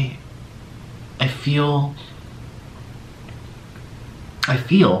I feel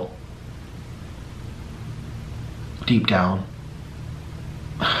deep down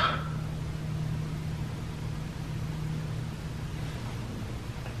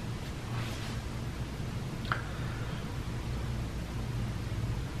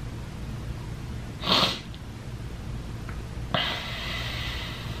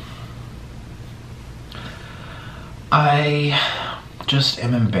I just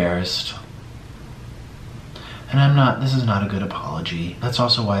am embarrassed. And this is not a good apology. That's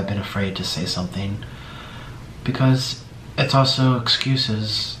also why I've been afraid to say something, because it's also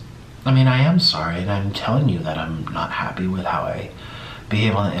excuses. I mean, I am sorry, and I'm telling you that I'm not happy with how I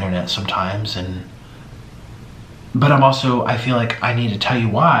behave on the internet sometimes, but I feel like I need to tell you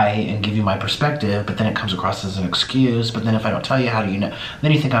why and give you my perspective, but then it comes across as an excuse. But then if I don't tell you, how do you know?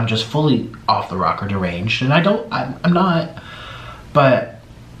 Then you think I'm just fully off the rocker, deranged, and I'm not. But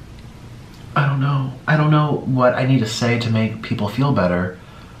I don't know. I don't know what I need to say to make people feel better,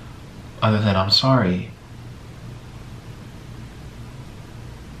 other than I'm sorry.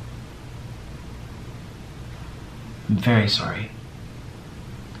 I'm very sorry.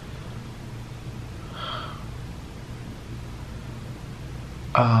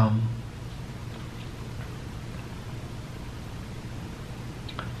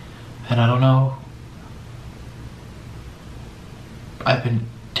 And I don't know. I've been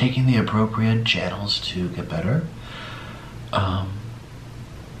taking the appropriate channels to get better,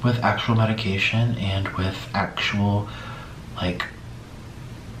 with actual medication and with actual, like,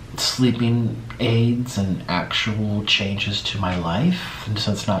 sleeping aids and actual changes to my life. And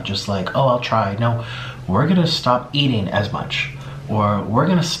so it's not just like, oh, I'll try. No, we're gonna stop eating as much, or we're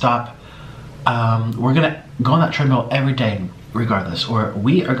gonna stop, we're gonna go on that treadmill every day regardless, or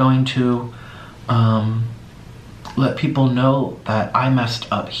we are going to let people know that I messed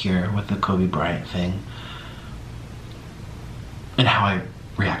up here with the Kobe Bryant thing and how I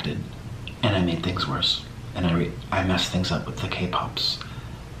reacted, and I made things worse, and I messed things up with the K-pops,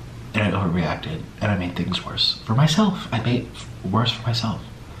 and I overreacted, and I made things worse for myself. I made worse for myself.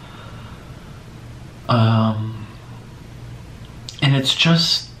 And it's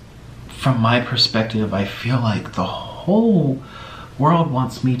just, from my perspective, I feel like the whole world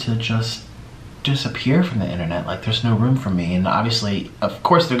wants me to just disappear from the internet. Like, there's no room for me. And obviously, of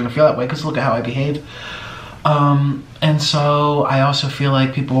course, they're gonna feel that way because look at how I behave. And so I also feel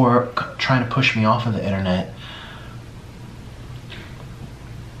like people were trying to push me off of the internet.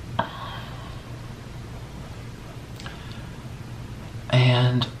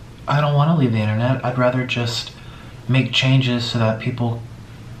 And I don't want to leave the internet. I'd rather just make changes so that people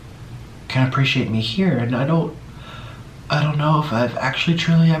can appreciate me here. And I don't know if I've actually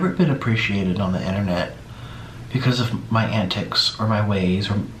truly ever been appreciated on the internet because of my antics or my ways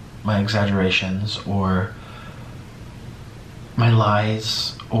or my exaggerations or my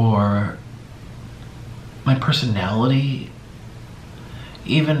lies or my personality,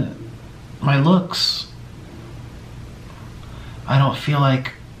 even my looks. I don't feel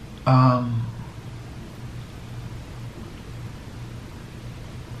like have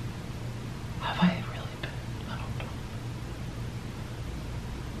I really been? I don't know.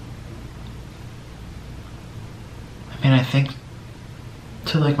 I mean, I think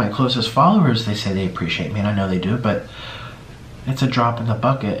to like my closest followers, they say they appreciate me, and I know they do, but it's a drop in the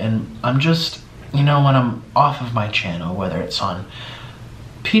bucket. And I'm just, you know, when I'm off of my channel, whether it's on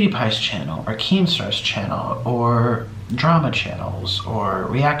PewDiePie's channel or Keemstar's channel or drama channels or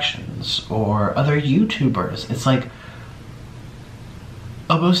reactions or other YouTubers, it's like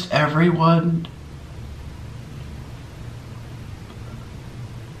almost everyone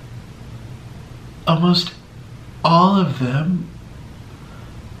almost all of them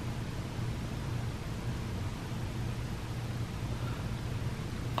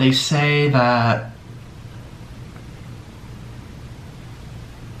they say that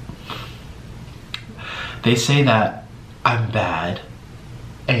I'm bad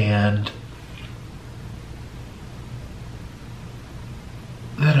and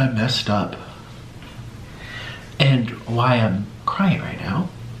that I messed up. And why I'm crying right now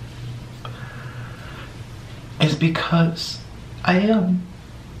is because I am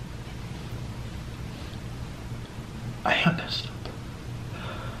messed up.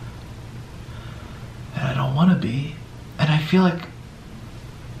 And I don't want to be. And I feel like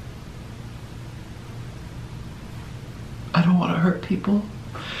I don't want to hurt people.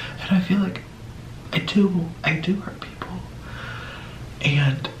 And I feel like I do hurt people.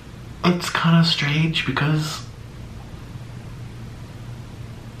 And it's kind of strange because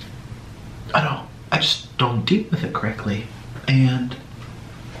I just don't deal with it correctly. And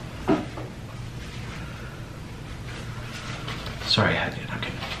sorry, I did.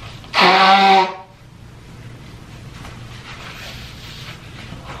 Okay.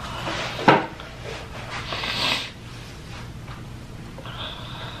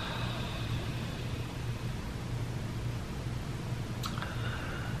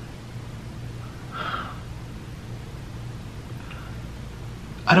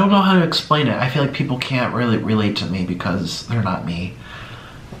 I don't know how to explain it. I feel like people can't really relate to me because they're not me.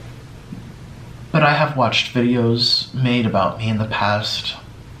 But I have watched videos made about me in the past.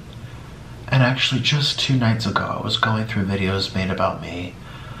 And actually just 2 nights ago, I was going through videos made about me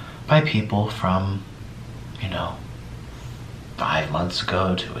by people from, you know, 5 months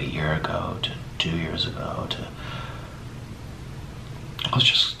ago to a year ago to 2 years ago to... I was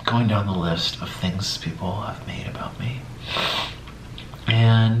just going down the list of things people have made about me.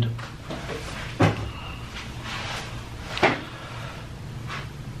 And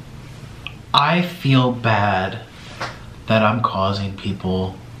I feel bad that I'm causing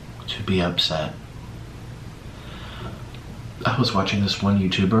people to be upset. I was watching this one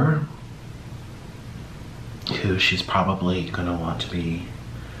YouTuber who she's probably gonna want to be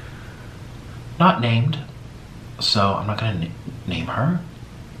not named, so I'm not gonna name her.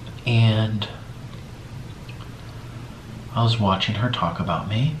 And I was watching her talk about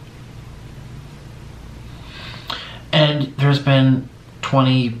me, and there's been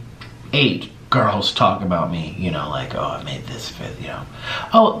 28 girls talk about me, you know, like, oh, I made this fit, you know.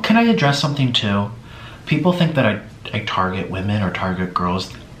 Oh, can I address something too? People think that I target women or target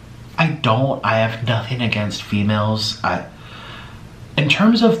girls. I don't. I have nothing against females. In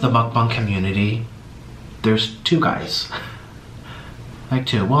terms of the mukbang community, there's 2 guys. Like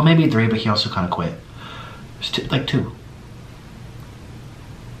 2. Well, maybe 3, but he also kind of quit. There's 2.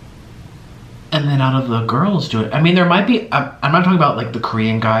 And then out of the girls do it. I mean, there might be, I'm not talking about like the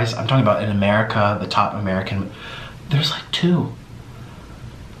Korean guys. I'm talking about in America, the top American. There's like 2.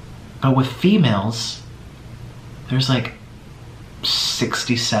 But with females, there's like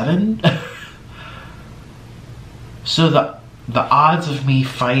 67. So the odds of me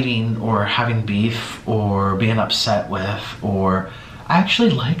fighting or having beef or being upset with, or I actually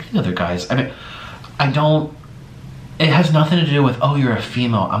like the other guys. I mean, I don't it has nothing to do with, oh, you're a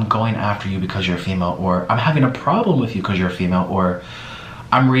female, I'm going after you because you're a female, or I'm having a problem with you because you're a female, or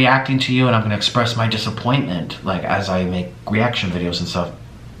I'm reacting to you and I'm going to express my disappointment, like as I make reaction videos and stuff,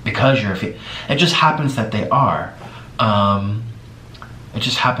 because you're a female. It just happens that they are. It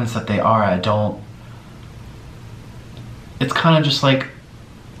just happens that they are. I don't, it's kind of just like,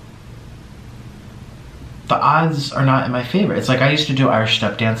 the odds are not in my favor. It's like I used to do Irish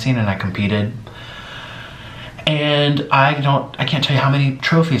step dancing and I competed, and I can't tell you how many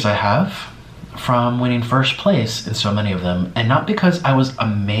trophies I have from winning first place in so many of them. And not because I was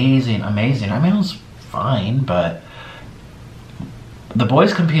amazing. I mean, I was fine, but the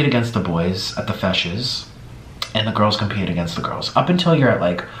boys compete against the boys at the feshes and the girls compete against the girls. Up until you're at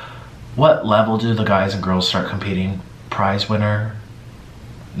like, what level do the guys and girls start competing? Prize winner?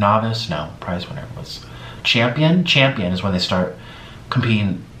 Novice? No, prize winner was champion. Champion is when they start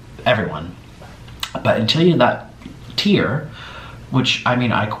competing everyone. But until you're that tier, which, I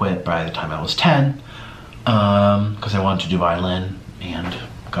mean, I quit by the time I was 10 because I wanted to do violin, and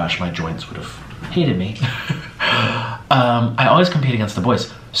gosh, my joints would have hated me. I always compete against the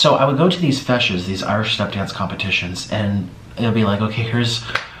boys. So I would go to these feshes, these Irish step dance competitions, and it'll be like, okay, here's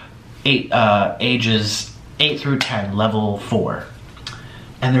ages 8 through 10, level 4.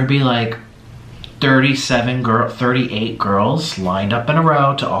 And there'd be like 38 girls lined up in a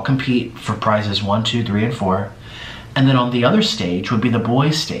row to all compete for prizes 1, 2, 3, and 4. And then on the other stage would be the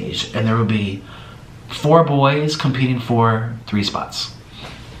boys stage, and there would be 4 boys competing for 3 spots.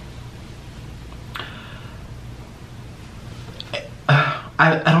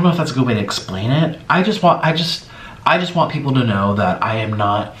 I don't know if that's a good way to explain it. I just want people to know that I am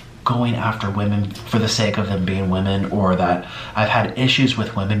not going after women for the sake of them being women, or that I've had issues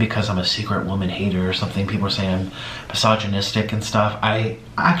with women because I'm a secret woman hater or something. People are saying I'm misogynistic and stuff. I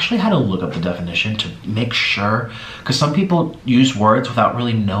actually had to look up the definition to make sure, because some people use words without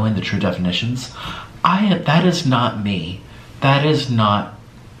really knowing the true definitions. That is not me. That is not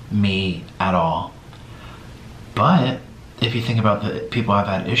me at all. But if you think about the people I've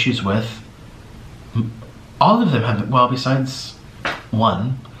had issues with, all of them have been, well, besides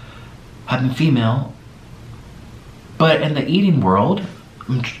one, have been female. But in the eating world,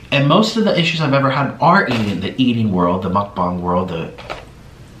 and most of the issues I've ever had are in the eating world, the mukbang world, the,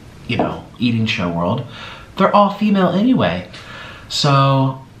 you know, eating show world, they're all female anyway.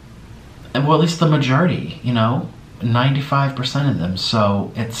 So, and well, at least the majority, you know, 95% of them.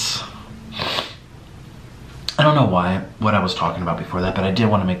 So it's, I don't know what I was talking about before that, but I did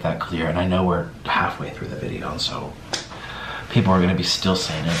want to make that clear. And I know we're halfway through the video, and so people are going to be still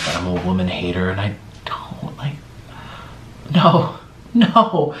saying it, that I'm a woman hater, and I don't, like,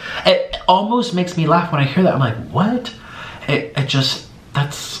 no. It almost makes me laugh when I hear that. I'm like, what? It just,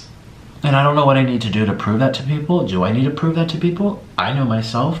 that's, and I don't know what I need to do to prove that to people. Do I need to prove that to people? I know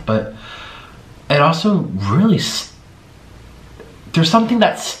myself, but it also really, there's some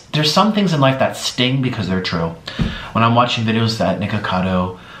things in life that sting because they're true. When I'm watching videos that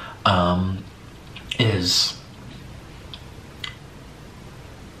Nikocado is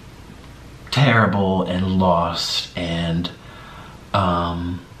terrible and lost, and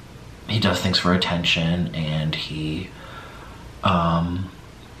he does things for attention, and he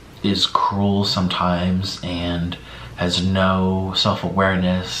is cruel sometimes and has no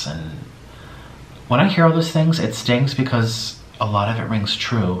self-awareness, and when I hear all those things, it stings because a lot of it rings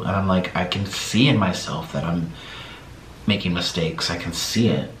true, and I'm like, I can see in myself that I'm making mistakes. I can see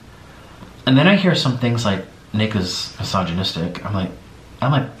it. And then I hear some things like Nick is misogynistic. I'm like,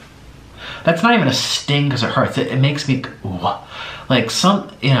 that's not even a sting because it hurts. It makes me, like,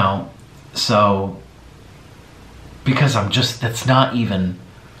 some, you know, so, because I'm just, that's not even,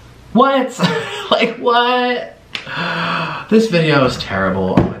 what? Like, what? This video is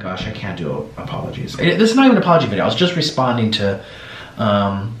terrible. Oh my gosh, I can't do apologies. This is not even an apology video. I was just responding to,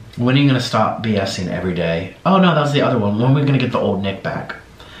 when are you gonna stop BSing every day? Oh no, that was the other one. When are we gonna get the old Nick back?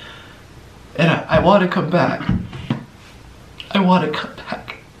 And I want to come back. I want to come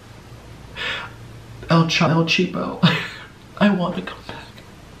back. El Cheapo. I want to come back.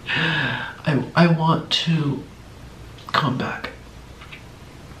 I want to come back.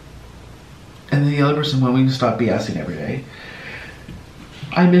 And then the other person, when we can stop BSing every day.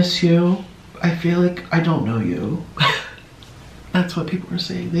 I miss you. I feel like I don't know you. That's what people are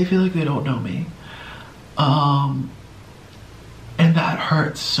saying. They feel like they don't know me. And that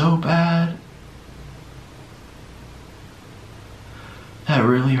hurts so bad. That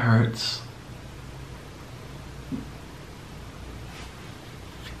really hurts.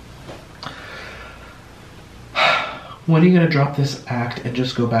 When are you gonna drop this act and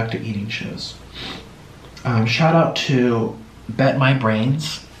just go back to eating shows? Shout out to Bet My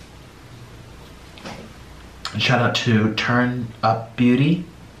Brains. And shout out to Turn Up Beauty.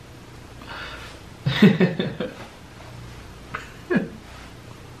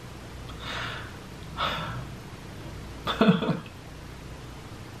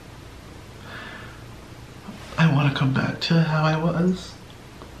 I want to come back to how I was.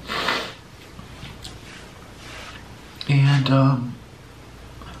 And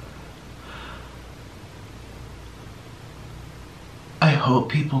I hope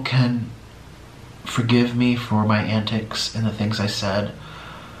people can forgive me for my antics and the things I said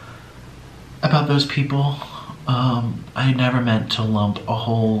about those people. I never meant to lump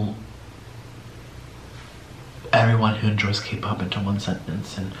everyone who enjoys K-pop into one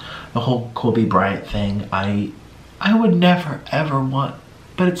sentence, and the whole Kobe Bryant thing. I would never ever want,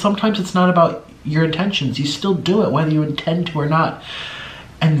 but sometimes it's not about your intentions. You still do it whether you intend to or not.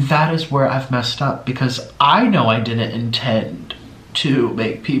 And that is where I've messed up, because I know I didn't intend to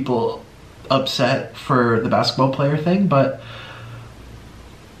make people upset for the basketball player thing, but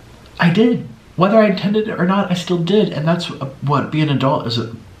I did. Whether I intended it or not, I still did. And that's what being an adult is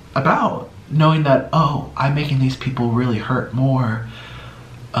about. Knowing that, oh, I'm making these people really hurt more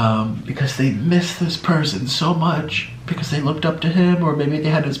because they miss this person so much, because they looked up to him, or maybe they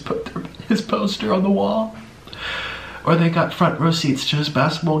had his poster on the wall, or they got front row seats to his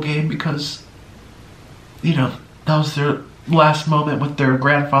basketball game because, you know, that was their last moment with their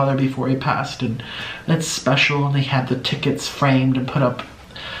grandfather before he passed, and it's special, and they had the tickets framed and put up,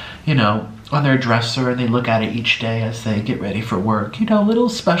 you know, on their dresser, and they look at it each day as they get ready for work. You know, little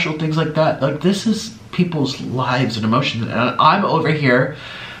special things like that. Like, this is people's lives and emotions, and I'm over here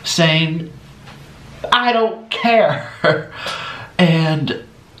saying, I don't care. And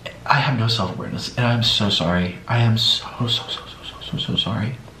I have no self-awareness, and I'm so sorry. I am so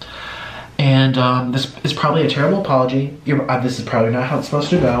sorry. And this is probably a terrible apology. This is probably not how it's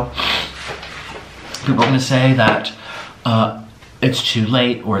supposed to go. People are going to say that it's too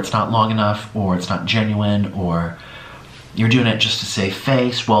late, or it's not long enough, or it's not genuine, or you're doing it just to save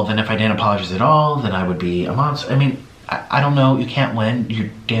face. Well, then if I didn't apologize at all, then I would be a monster. I mean, I don't know. You can't win. You're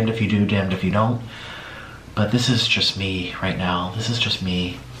damned if you do, damned if you don't. But this is just me right now. This is just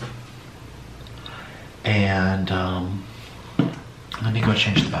me. And let me go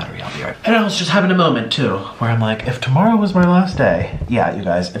change the battery. I'll be right. And I was just having a moment too, where I'm like, if tomorrow was my last day, yeah, you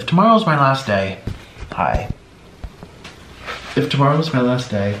guys, if tomorrow was my last day, hi. If tomorrow was my last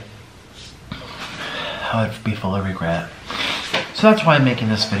day, I would be full of regret. So that's why I'm making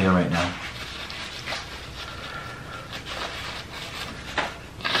this video right now.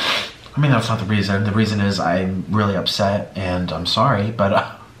 I mean, that's not the reason. The reason is I'm really upset and I'm sorry,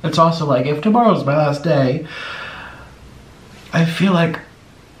 but it's also like, if tomorrow's my last day, I feel like,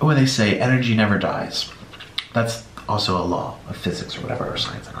 what they say, energy never dies. That's also a law of physics or whatever, or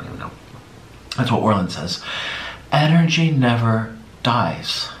science, I don't even know. That's what Orland says. Energy never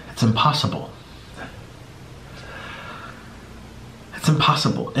dies. It's impossible. It's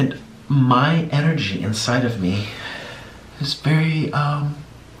impossible. And my energy inside of me is very,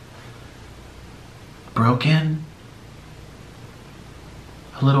 broken,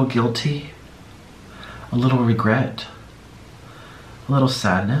 a little guilty, a little regret, a little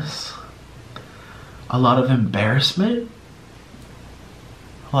sadness, a lot of embarrassment,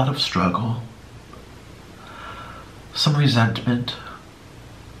 a lot of struggle, some resentment,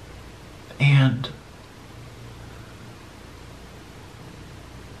 and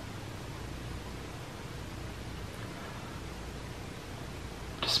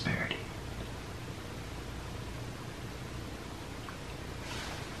disparity.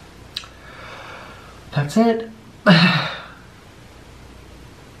 That's it.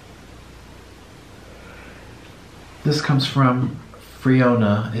 This comes from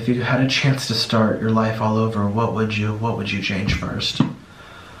Friona. If you had a chance to start your life all over, what would you change first?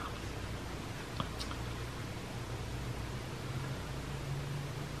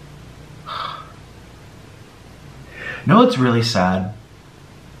 No, it's really sad.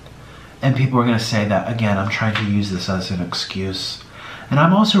 And people are going to say that, again, I'm trying to use this as an excuse. And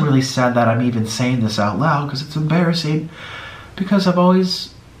I'm also really sad that I'm even saying this out loud, because it's embarrassing, because I've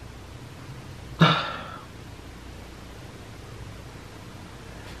always...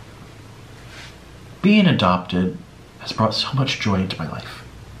 Being adopted has brought so much joy into my life.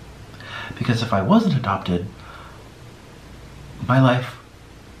 Because if I wasn't adopted, my life,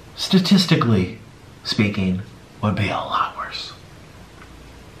 statistically speaking, would be a lot worse.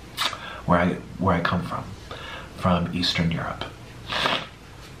 Where I come from Eastern Europe.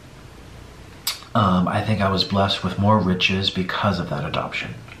 I think I was blessed with more riches because of that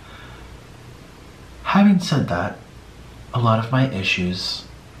adoption. Having said that, a lot of my issues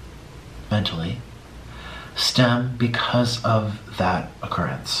mentally stem because of that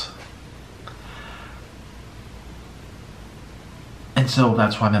occurrence. And so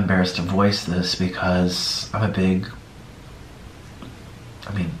that's why I'm embarrassed to voice this, because I'm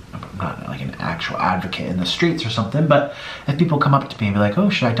not like an actual advocate in the streets or something, but if people come up to me and be like, oh,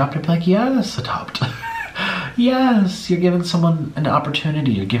 should I adopt? I'd be like, yes, adopt. Yes, you're giving someone an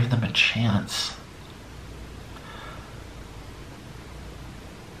opportunity, you're giving them a chance.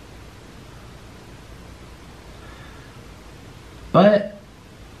 But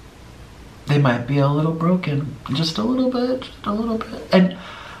they might be a little broken, just a little bit. And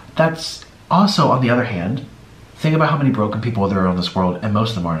that's also, on the other hand, think about how many broken people there are in this world, and most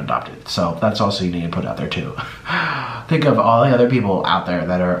of them aren't adopted. So that's also, you need to put out there too. Think of all the other people out there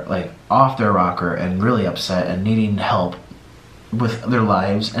that are like off their rocker and really upset and needing help with their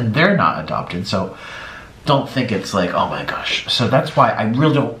lives, and they're not adopted. So don't think it's like, oh my gosh. So that's why I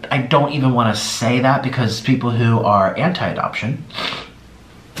don't even want to say that, because people who are anti-adoption,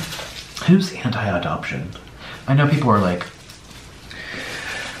 who's anti-adoption? I know people are like,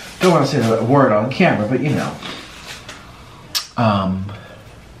 don't want to say the word on camera, but you know.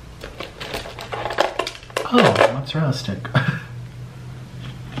 Oh, mozzarella stick.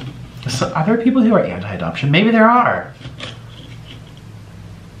 So are there people who are anti-adoption? Maybe there are.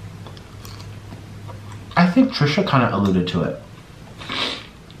 I think Trisha kind of alluded to it.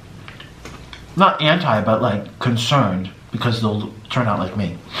 Not anti, but like concerned, because they'll turn out like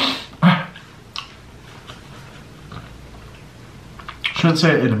me. She didn't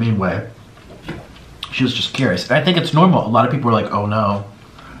say it in a mean way. She was just curious. And I think it's normal. A lot of people are like, oh no.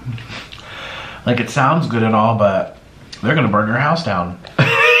 Like, it sounds good and all, but they're gonna burn your house down.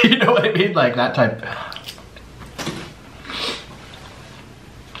 You know what I mean? Like that type.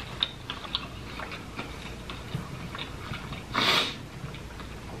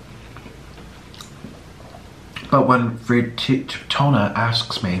 But when Tona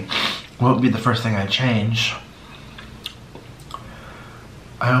asks me what would be the first thing I'd change,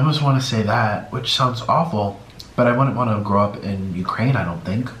 I almost want to say that, which sounds awful, but I wouldn't want to grow up in Ukraine, I don't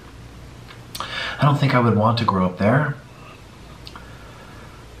think. I don't think I would want to grow up there.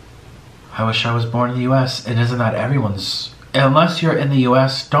 I wish I was born in the US, and isn't that everyone's? Unless you're in the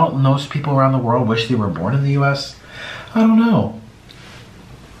US, don't most people around the world wish they were born in the US? I don't know.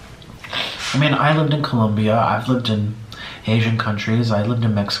 I mean, I lived in Colombia, I've lived in Asian countries, I lived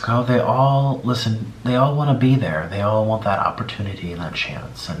in Mexico. They all want to be there. They all want that opportunity and that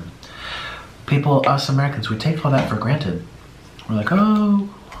chance. And people, us Americans, we take all that for granted. We're like, oh.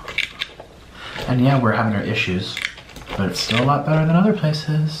 And yeah, we're having our issues, but it's still a lot better than other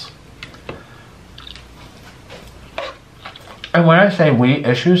places. And when I say we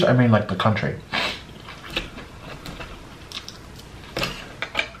issues, I mean like the country.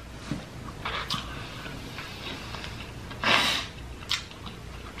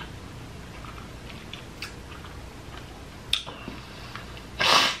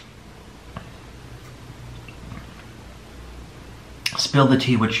 Spill the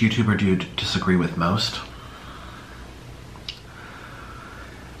tea, which YouTuber do you disagree with most?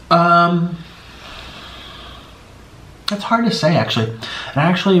 It's hard to say, actually. And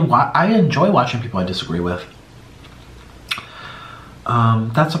I enjoy watching people I disagree with.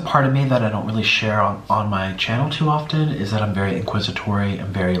 That's a part of me that I don't really share on my channel too often, is that I'm very inquisitory and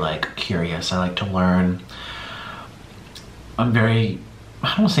very like curious. I like to learn. I'm very,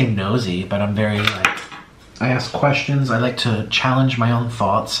 I don't want to say nosy, but I'm very like, I ask questions. I like to challenge my own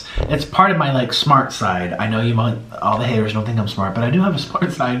thoughts. It's part of my like smart side. I know you might, all the haters don't think I'm smart, but I do have a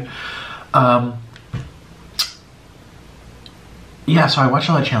smart side. Yeah, so I watch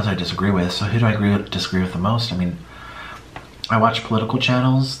a lot of channels I disagree with. So who do I disagree with the most? I mean, I watch political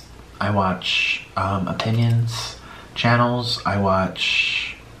channels. I watch opinions channels. I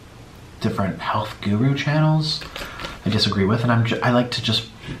watch different health guru channels I disagree with, and I like to just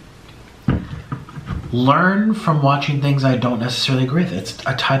learn from watching things I don't necessarily agree with. It's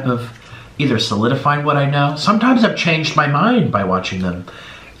a type of either solidifying what I know. Sometimes I've changed my mind by watching them.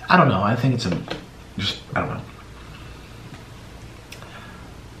 I don't know. I think it's I don't know.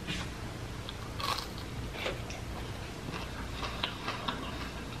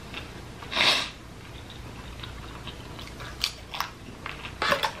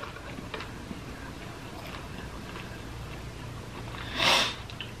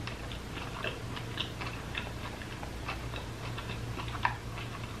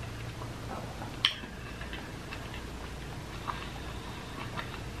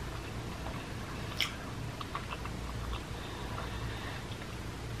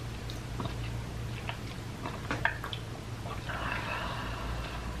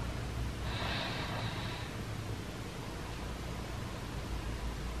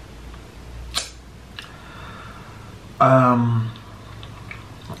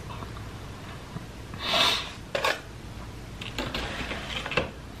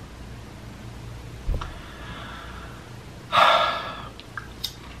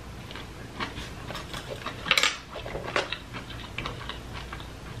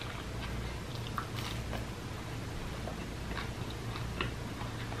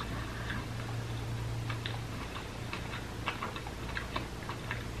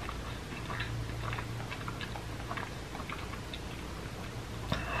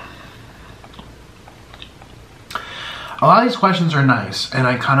 A lot of these questions are nice, and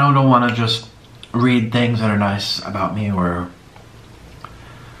I kind of don't want to just read things that are nice about me, or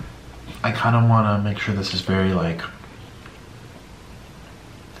I kind of want to make sure this is very like,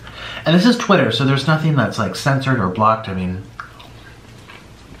 and this is Twitter, so there's nothing that's like censored or blocked. I mean,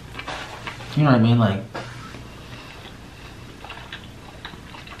 you know what I mean? Like,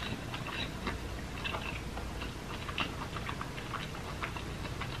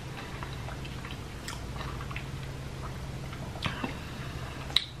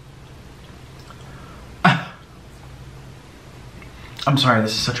 I'm sorry,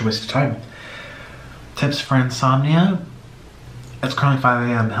 this is such a waste of time. Tips for insomnia? It's currently 5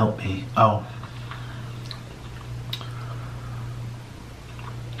 a.m. Help me. Oh.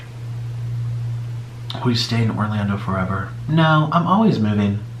 Will you stay in Orlando forever? No, I'm always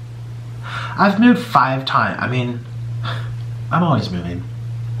moving. I've moved 5 times. I mean, I'm always moving.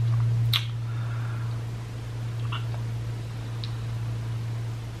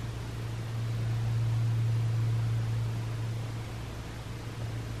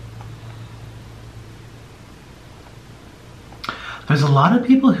 There's a lot of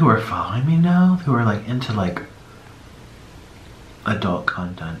people who are following me now who are like into like adult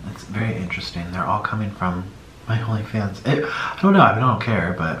content. It's very interesting. They're all coming from my OnlyFans. I don't know, I mean, I don't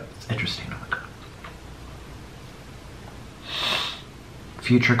care, but it's interesting. Oh my God.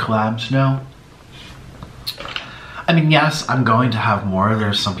 Future collabs? No. I mean, yes, I'm going to have more.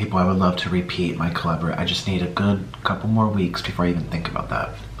 There's some people I would love to repeat my collaborate. I just need a good couple more weeks before I even think about that.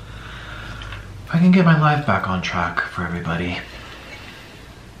 If I can get my life back on track for everybody.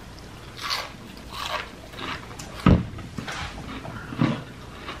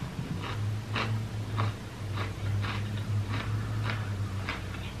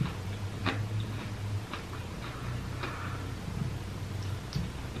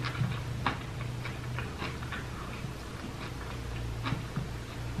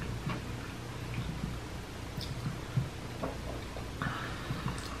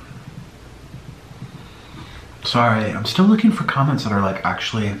 Sorry, I'm still looking for comments that are like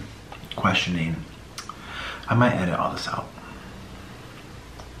actually questioning. I might edit all this out.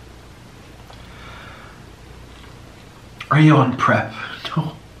 Are you on prep?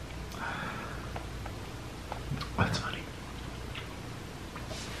 No. That's funny.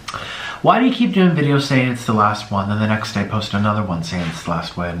 Why do you keep doing videos saying it's the last one, then the next day post another one saying it's the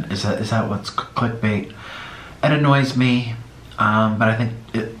last one? Is that what's clickbait? It annoys me, but I think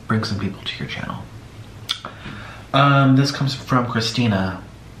it brings some people to your channel. This comes from Christina.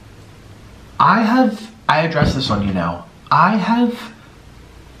 I address this on you now. I have,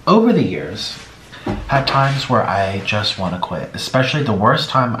 over the years, had times where I just want to quit. Especially the worst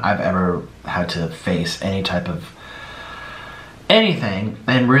time I've ever had to face any type of anything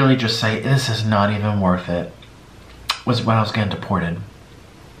and really just say, this is not even worth it, was when I was getting deported.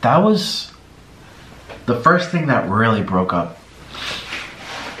 That was the first thing that really broke up,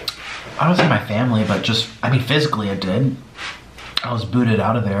 I don't say my family, but just, I mean, physically it did. I was booted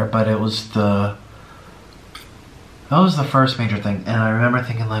out of there, but that was the first major thing. And I remember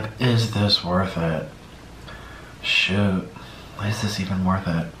thinking like, is this worth it? Shoot, is this even worth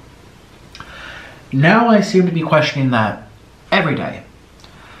it? Now I seem to be questioning that every day.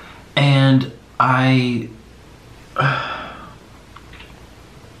 And I'm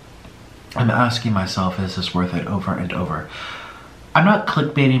asking myself, is this worth it, over and over? I'm not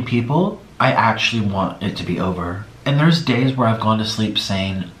clickbaiting people. I actually want it to be over. And there's days where I've gone to sleep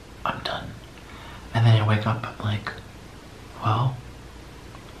saying, I'm done. And then I wake up like, well,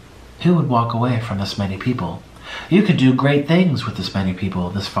 who would walk away from this many people? You could do great things with this many people,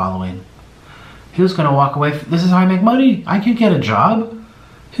 this following. Who's gonna walk away? This is how I make money. I can get a job.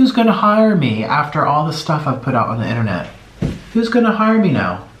 Who's gonna hire me after all the stuff I've put out on the internet? Who's gonna hire me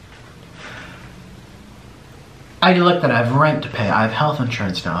now? I look that I have rent to pay, I have health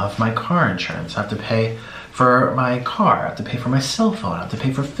insurance now, I have my car insurance, I have to pay for my car, I have to pay for my cell phone, I have to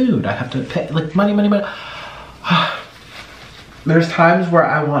pay for food, I have to pay, like, money. There's times where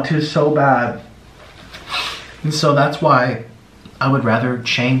I want to so bad. And so that's why I would rather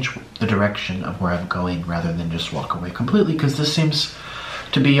change the direction of where I'm going rather than just walk away completely, because this seems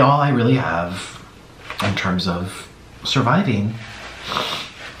to be all I really have in terms of surviving.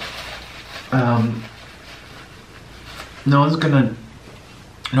 No one's gonna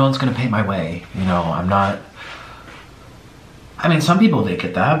pay my way, you know. I'm not, I mean, some people, they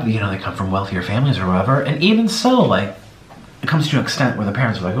get that, you know, they come from wealthier families or whatever, and even so, like, it comes to an extent where the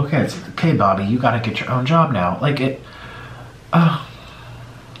parents are like, okay, it's okay, Bobby, you gotta get your own job now. Like,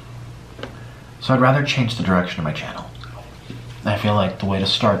 so I'd rather change the direction of my channel. I feel like the way to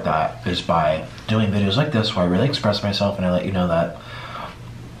start that is by doing videos like this where I really express myself and I let you know that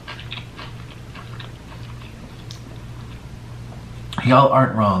y'all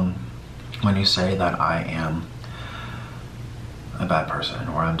aren't wrong when you say that I am a bad person,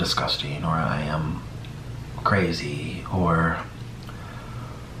 or I'm disgusting, or I am crazy, or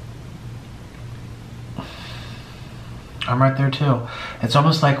I'm right there too. It's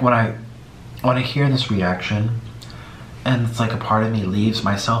almost like when I hear this reaction and it's like a part of me leaves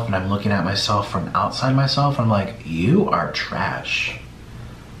myself and I'm looking at myself from outside myself, I'm like, you are trash.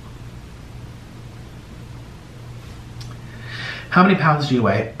 How many pounds do you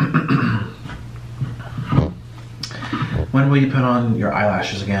weigh? When will you put on your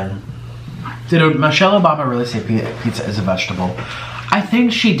eyelashes again? Did Michelle Obama really say pizza is a vegetable? I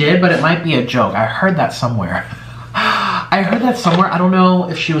think she did, but it might be a joke. I heard that somewhere. I heard that somewhere. I don't know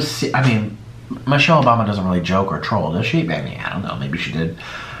if she was, I mean, Michelle Obama doesn't really joke or troll, does she? I mean, I don't know, maybe she did.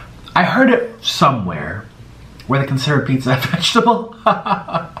 I heard it somewhere where they consider pizza a vegetable.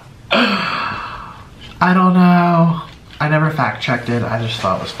 I don't know. I never fact checked it. I just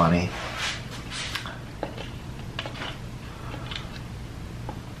thought it was funny.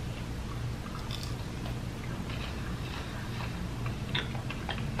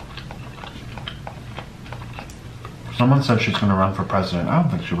 Someone said she's gonna run for president. I don't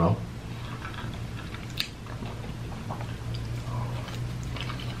think she will.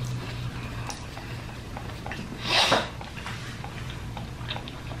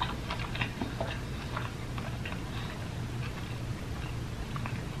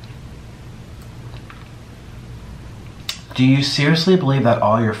 Do you seriously believe that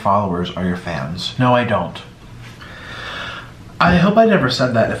all your followers are your fans? No, I don't. I hope I never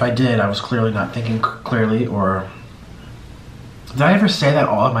said that. If I did, I was clearly not thinking clearly, or... Did I ever say that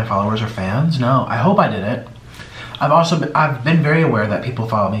all of my followers are fans? No, I hope I didn't. I've been very aware that people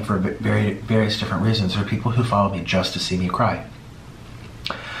follow me for various different reasons. There are people who follow me just to see me cry.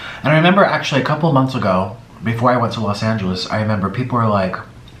 And I remember actually a couple of months ago, before I went to Los Angeles, I remember people were like,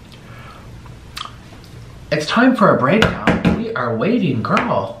 it's time for a breakdown. We are waiting,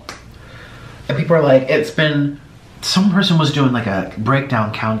 girl. And people are like, it's been, some person was doing like a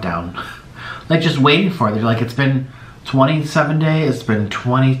breakdown countdown. Like just waiting for it. They're like, it's been 27 days, it's been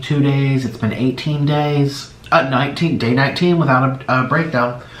 22 days, it's been 18 days, day 19 without a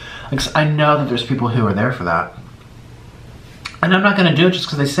breakdown. Like, I know that there's people who are there for that. And I'm not gonna do it just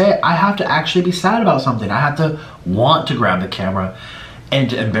because they say it. I have to actually be sad about something. I have to want to grab the camera and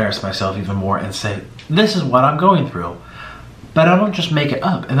to embarrass myself even more and say, this is what I'm going through. But I don't just make it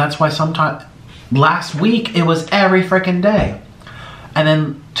up. And that's why sometimes, last week, it was every freaking day. And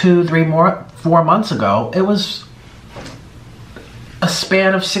then 4 months ago, it was a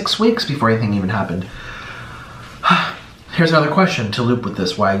span of 6 weeks before anything even happened. Here's another question to loop with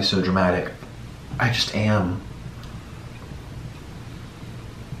this. Why are you so dramatic? I just am.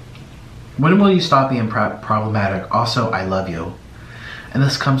 When will you stop being problematic? Also, I love you. And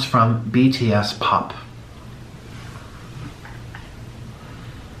this comes from BTS Pop.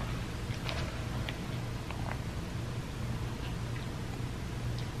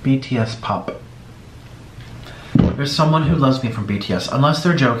 BTS Pop. There's someone who loves me from BTS, unless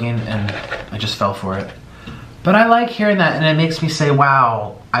they're joking and I just fell for it. But I like hearing that, and it makes me say,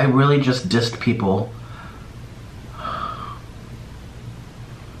 wow, I really just dissed people.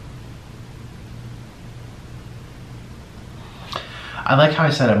 I like how I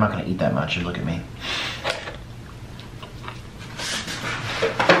said I'm not going to eat that much, and look at me.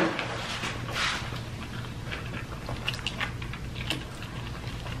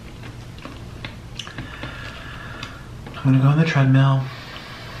 I'm going to go on the treadmill.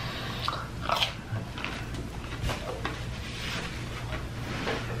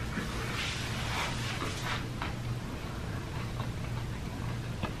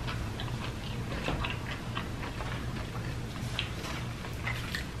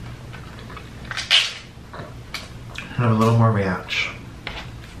 Have a little more reaction.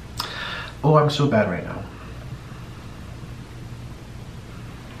 Oh, I'm so bad right now.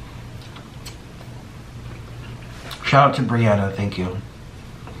 Shout out to Brianna, thank you.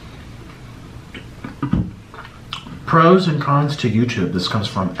 Pros and cons to YouTube. This comes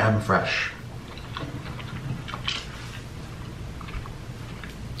from M Fresh.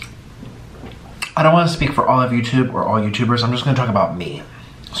 I don't want to speak for all of YouTube or all YouTubers. I'm just going to talk about me.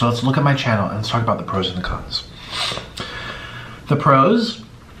 So let's look at my channel and let's talk about the pros and the cons. The pros,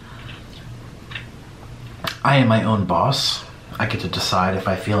 I am my own boss. I get to decide if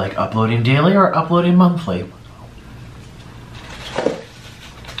I feel like uploading daily or uploading monthly.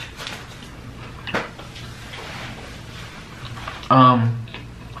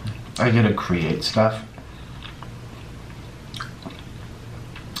 I get to create stuff.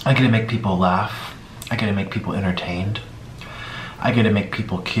 I get to make people laugh. I get to make people entertained. I get to make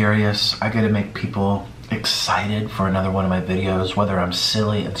people curious. I get to make people excited for another one of my videos, whether I'm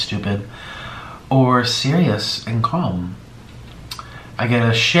silly and stupid or serious and calm. I get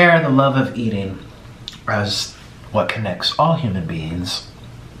to share the love of eating as what connects all human beings.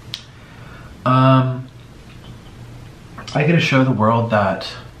 I get to show the world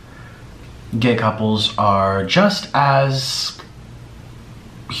that gay couples are just as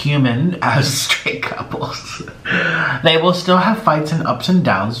human as straight couples. They will still have fights and ups and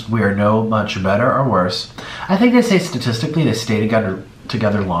downs. We are no much better or worse. I think they say statistically they stay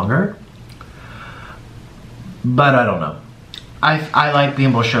together longer. But I don't know. I like being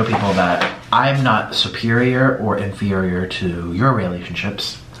able to show people that I'm not superior or inferior to your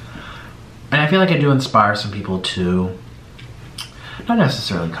relationships. And I feel like I do inspire some people to not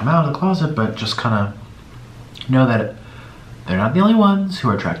necessarily come out of the closet, but just kind of know that they're not the only ones who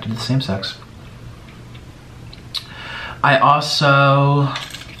are attracted to the same sex. I also...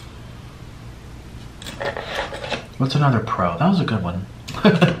 What's another pro? That was a good one.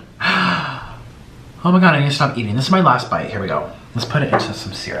 Oh my god, I need to stop eating. This is my last bite. Here we go. Let's put it into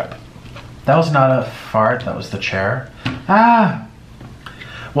some syrup. That was not a fart, that was the chair. Ah!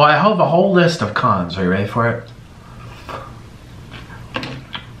 Well, I have a whole list of cons. Are you ready for it?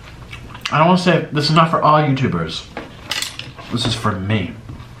 I don't want to say, this is not for all YouTubers. This is for me.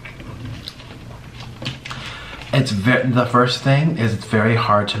 The first thing is it's very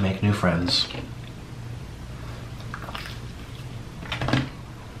hard to make new friends.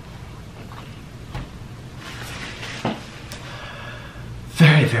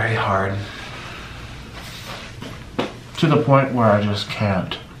 Very, very hard. To the point where I just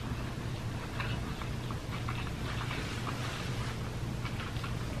can't.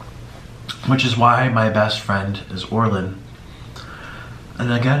 Which is why my best friend is Orlin.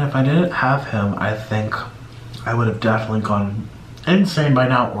 And again, if I didn't have him, I think I would have definitely gone insane by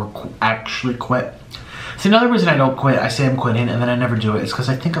now or actually quit. See, another reason I don't quit, I say I'm quitting and then I never do it, is because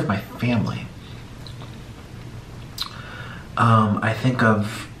I think of my family. I think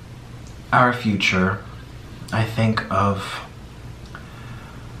of our future. I think of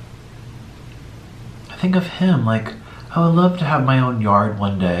him, like, I would love to have my own yard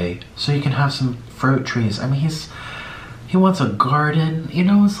one day so you can have some fruit trees. I mean, he wants a garden, you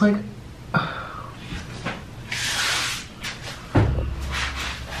know, it's like...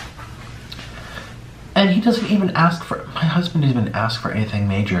 And he doesn't even ask for, my husband doesn't even ask for anything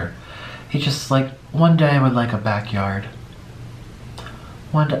major. He's just like, one day I would like a backyard.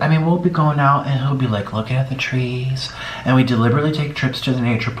 One day, I mean, we'll be going out and he'll be like looking at the trees. And we deliberately take trips to the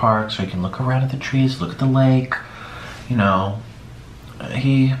nature park so he can look around at the trees, look at the lake. You know,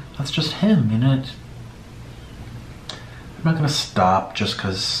 that's just him, you know. I'm not gonna stop just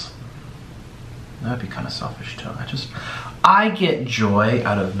because that'd be kind of selfish too. I get joy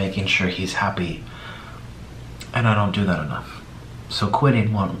out of making sure he's happy. And I don't do that enough. So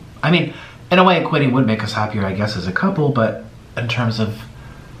quitting won't, I mean, in a way quitting would make us happier, I guess, as a couple, but in terms of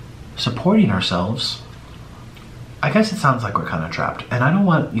supporting ourselves, I guess it sounds like we're kind of trapped. And I don't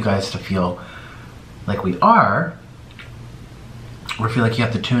want you guys to feel like we are, or feel like you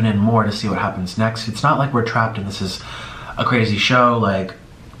have to tune in more to see what happens next. It's not like we're trapped and this is a crazy show, like,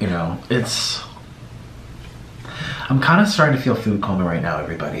 you know, I'm kind of starting to feel food coma right now,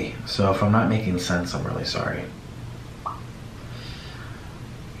 everybody. So if I'm not making sense, I'm really sorry.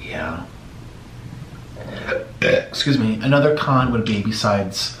 Yeah. Excuse me. Another con would be,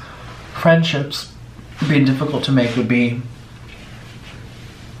 besides friendships being difficult to make, would be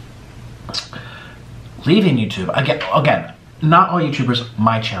leaving YouTube. Again, not all YouTubers,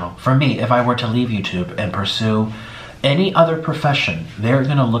 my channel. For me, if I were to leave YouTube and pursue any other profession, they're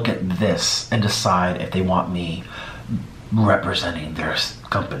gonna look at this and decide if they want me representing their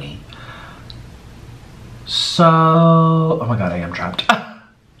company. So, oh my god, I am trapped.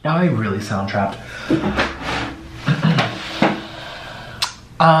 Now I really sound trapped.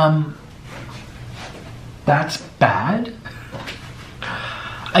 That's bad.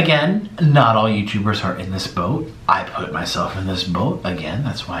 Again, not all YouTubers are in this boat. I put myself in this boat. Again,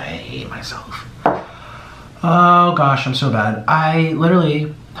 that's why I hate myself. Oh gosh, I'm so bad. I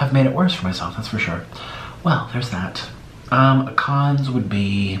literally have made it worse for myself, that's for sure. Well, there's that. Cons would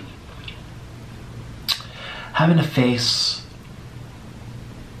be having to face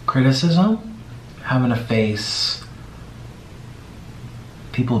criticism, having to face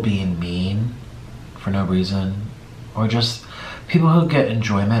people being mean for no reason, or just people who get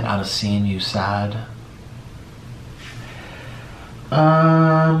enjoyment out of seeing you sad.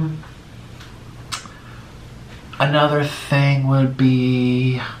 Another thing would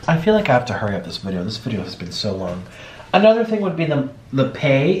be, I feel like I have to hurry up this video. This video has been so long. Another thing would be the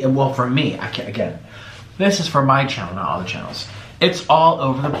pay. Well, for me, I can't, again, this is for my channel, not all the channels. It's all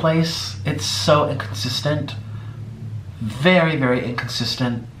over the place. It's so inconsistent. Very, very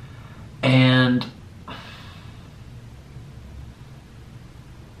inconsistent. And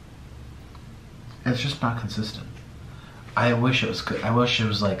it's just not consistent. I wish it was good. I wish it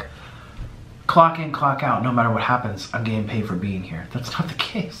was like clock in, clock out, no matter what happens, I'm getting paid for being here. That's not the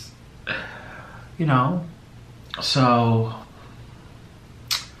case. You know? So,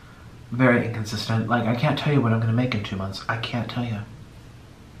 very inconsistent. Like, I can't tell you what I'm gonna make in 2 months. I can't tell you.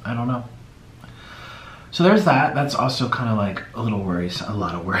 I don't know. So there's that. That's also kind of like a little worrisome, a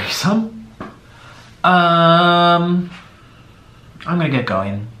lot of worrisome. I'm gonna get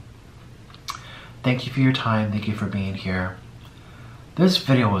going. Thank you for your time. Thank you for being here. This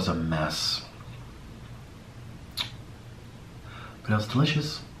video was a mess, but it was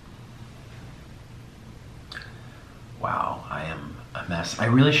delicious. Wow, I am a mess. I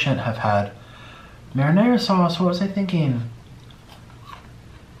really shouldn't have had marinara sauce. What was I thinking?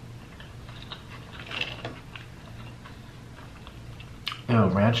 Ew,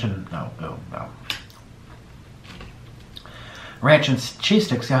 ranch and, no. Ranch and cheese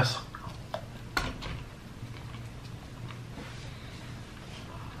sticks, yes.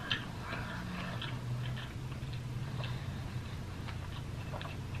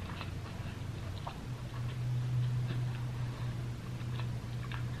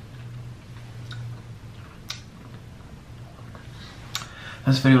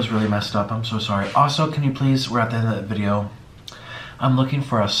 This video is really messed up. I'm so sorry. Also, can you please, we're at the end of the video. I'm looking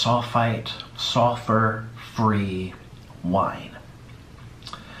for a sulfur-free wine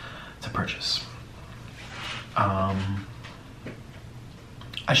to purchase. I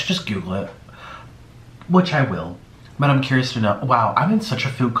should just Google it, which I will, but I'm curious to know. Wow, I'm in such a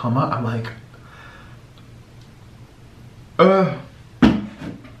food coma. I'm like,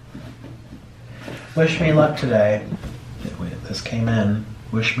 wish me luck today. Wait, this came in.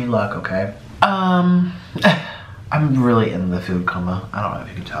 Wish me luck, okay? I'm really in the food coma. I don't know if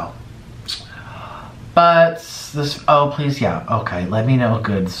you can tell. But this, oh please, yeah, okay. Let me know a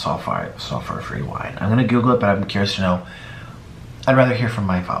good sulfur-free wine. I'm gonna Google it, but I'm curious to know. I'd rather hear from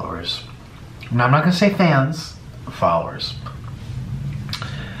my followers. Now, I'm not gonna say fans, followers.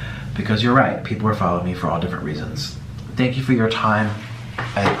 Because you're right, people are following me for all different reasons. Thank you for your time.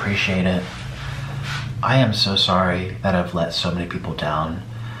 I appreciate it. I am so sorry that I've let so many people down.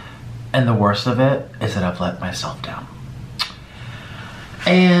 And the worst of it is that I've let myself down.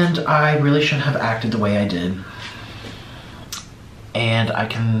 And I really shouldn't have acted the way I did. And I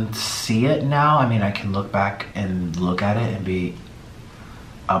can see it now. I mean, I can look back and look at it and be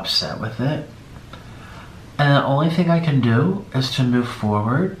upset with it. And the only thing I can do is to move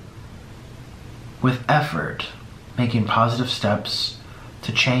forward with effort, making positive steps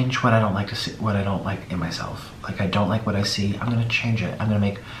to change what I don't like to see, what I don't like in myself. Like, I don't like what I see. I'm gonna change it. I'm gonna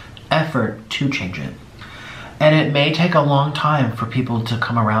make effort to change it. And it may take a long time for people to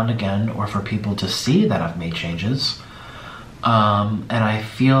come around again, or for people to see that I've made changes. And I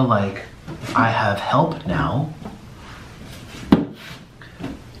feel like I have help now.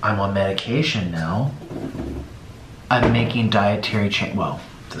 I'm on medication now. I'm making dietary change. Well,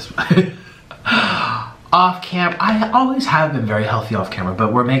 this off camera. I always have been very healthy off camera,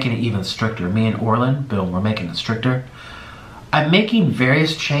 but we're making it even stricter. Me and Orlin, boom, we're making it stricter. I'm making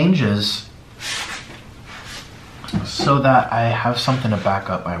various changes so that I have something to back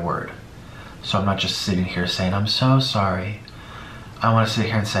up my word. So I'm not just sitting here saying, I'm so sorry. I want to sit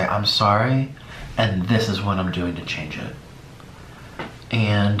here and say, I'm sorry, and this is what I'm doing to change it.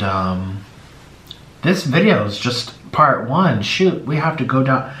 And this video is just part one. Shoot, we have to go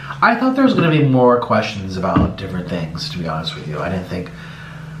down. I thought there was going to be more questions about different things, to be honest with you. I didn't think,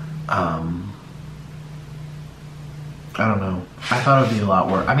 I don't know. I thought it would be a lot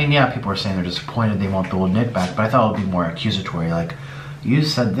worse. I mean, yeah, people were saying they're disappointed, they want the old Nick back, but I thought it would be more accusatory, like, you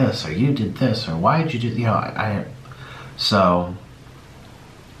said this, or you did this, or why did you do, you know, so,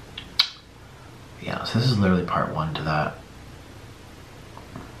 yeah, so this is literally part 1 to that.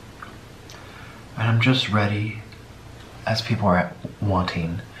 And I'm just ready, as people are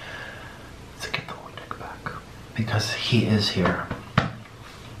wanting, to get the Nick back. Because he is here.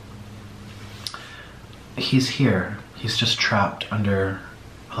 He's here. He's just trapped under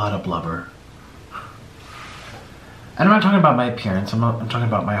a lot of blubber. And I'm not talking about my appearance, I'm talking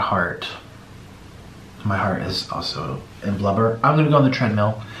about my heart. My heart is also in blubber. I'm gonna go on the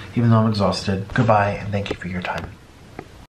treadmill, even though I'm exhausted. Goodbye, and thank you for your time.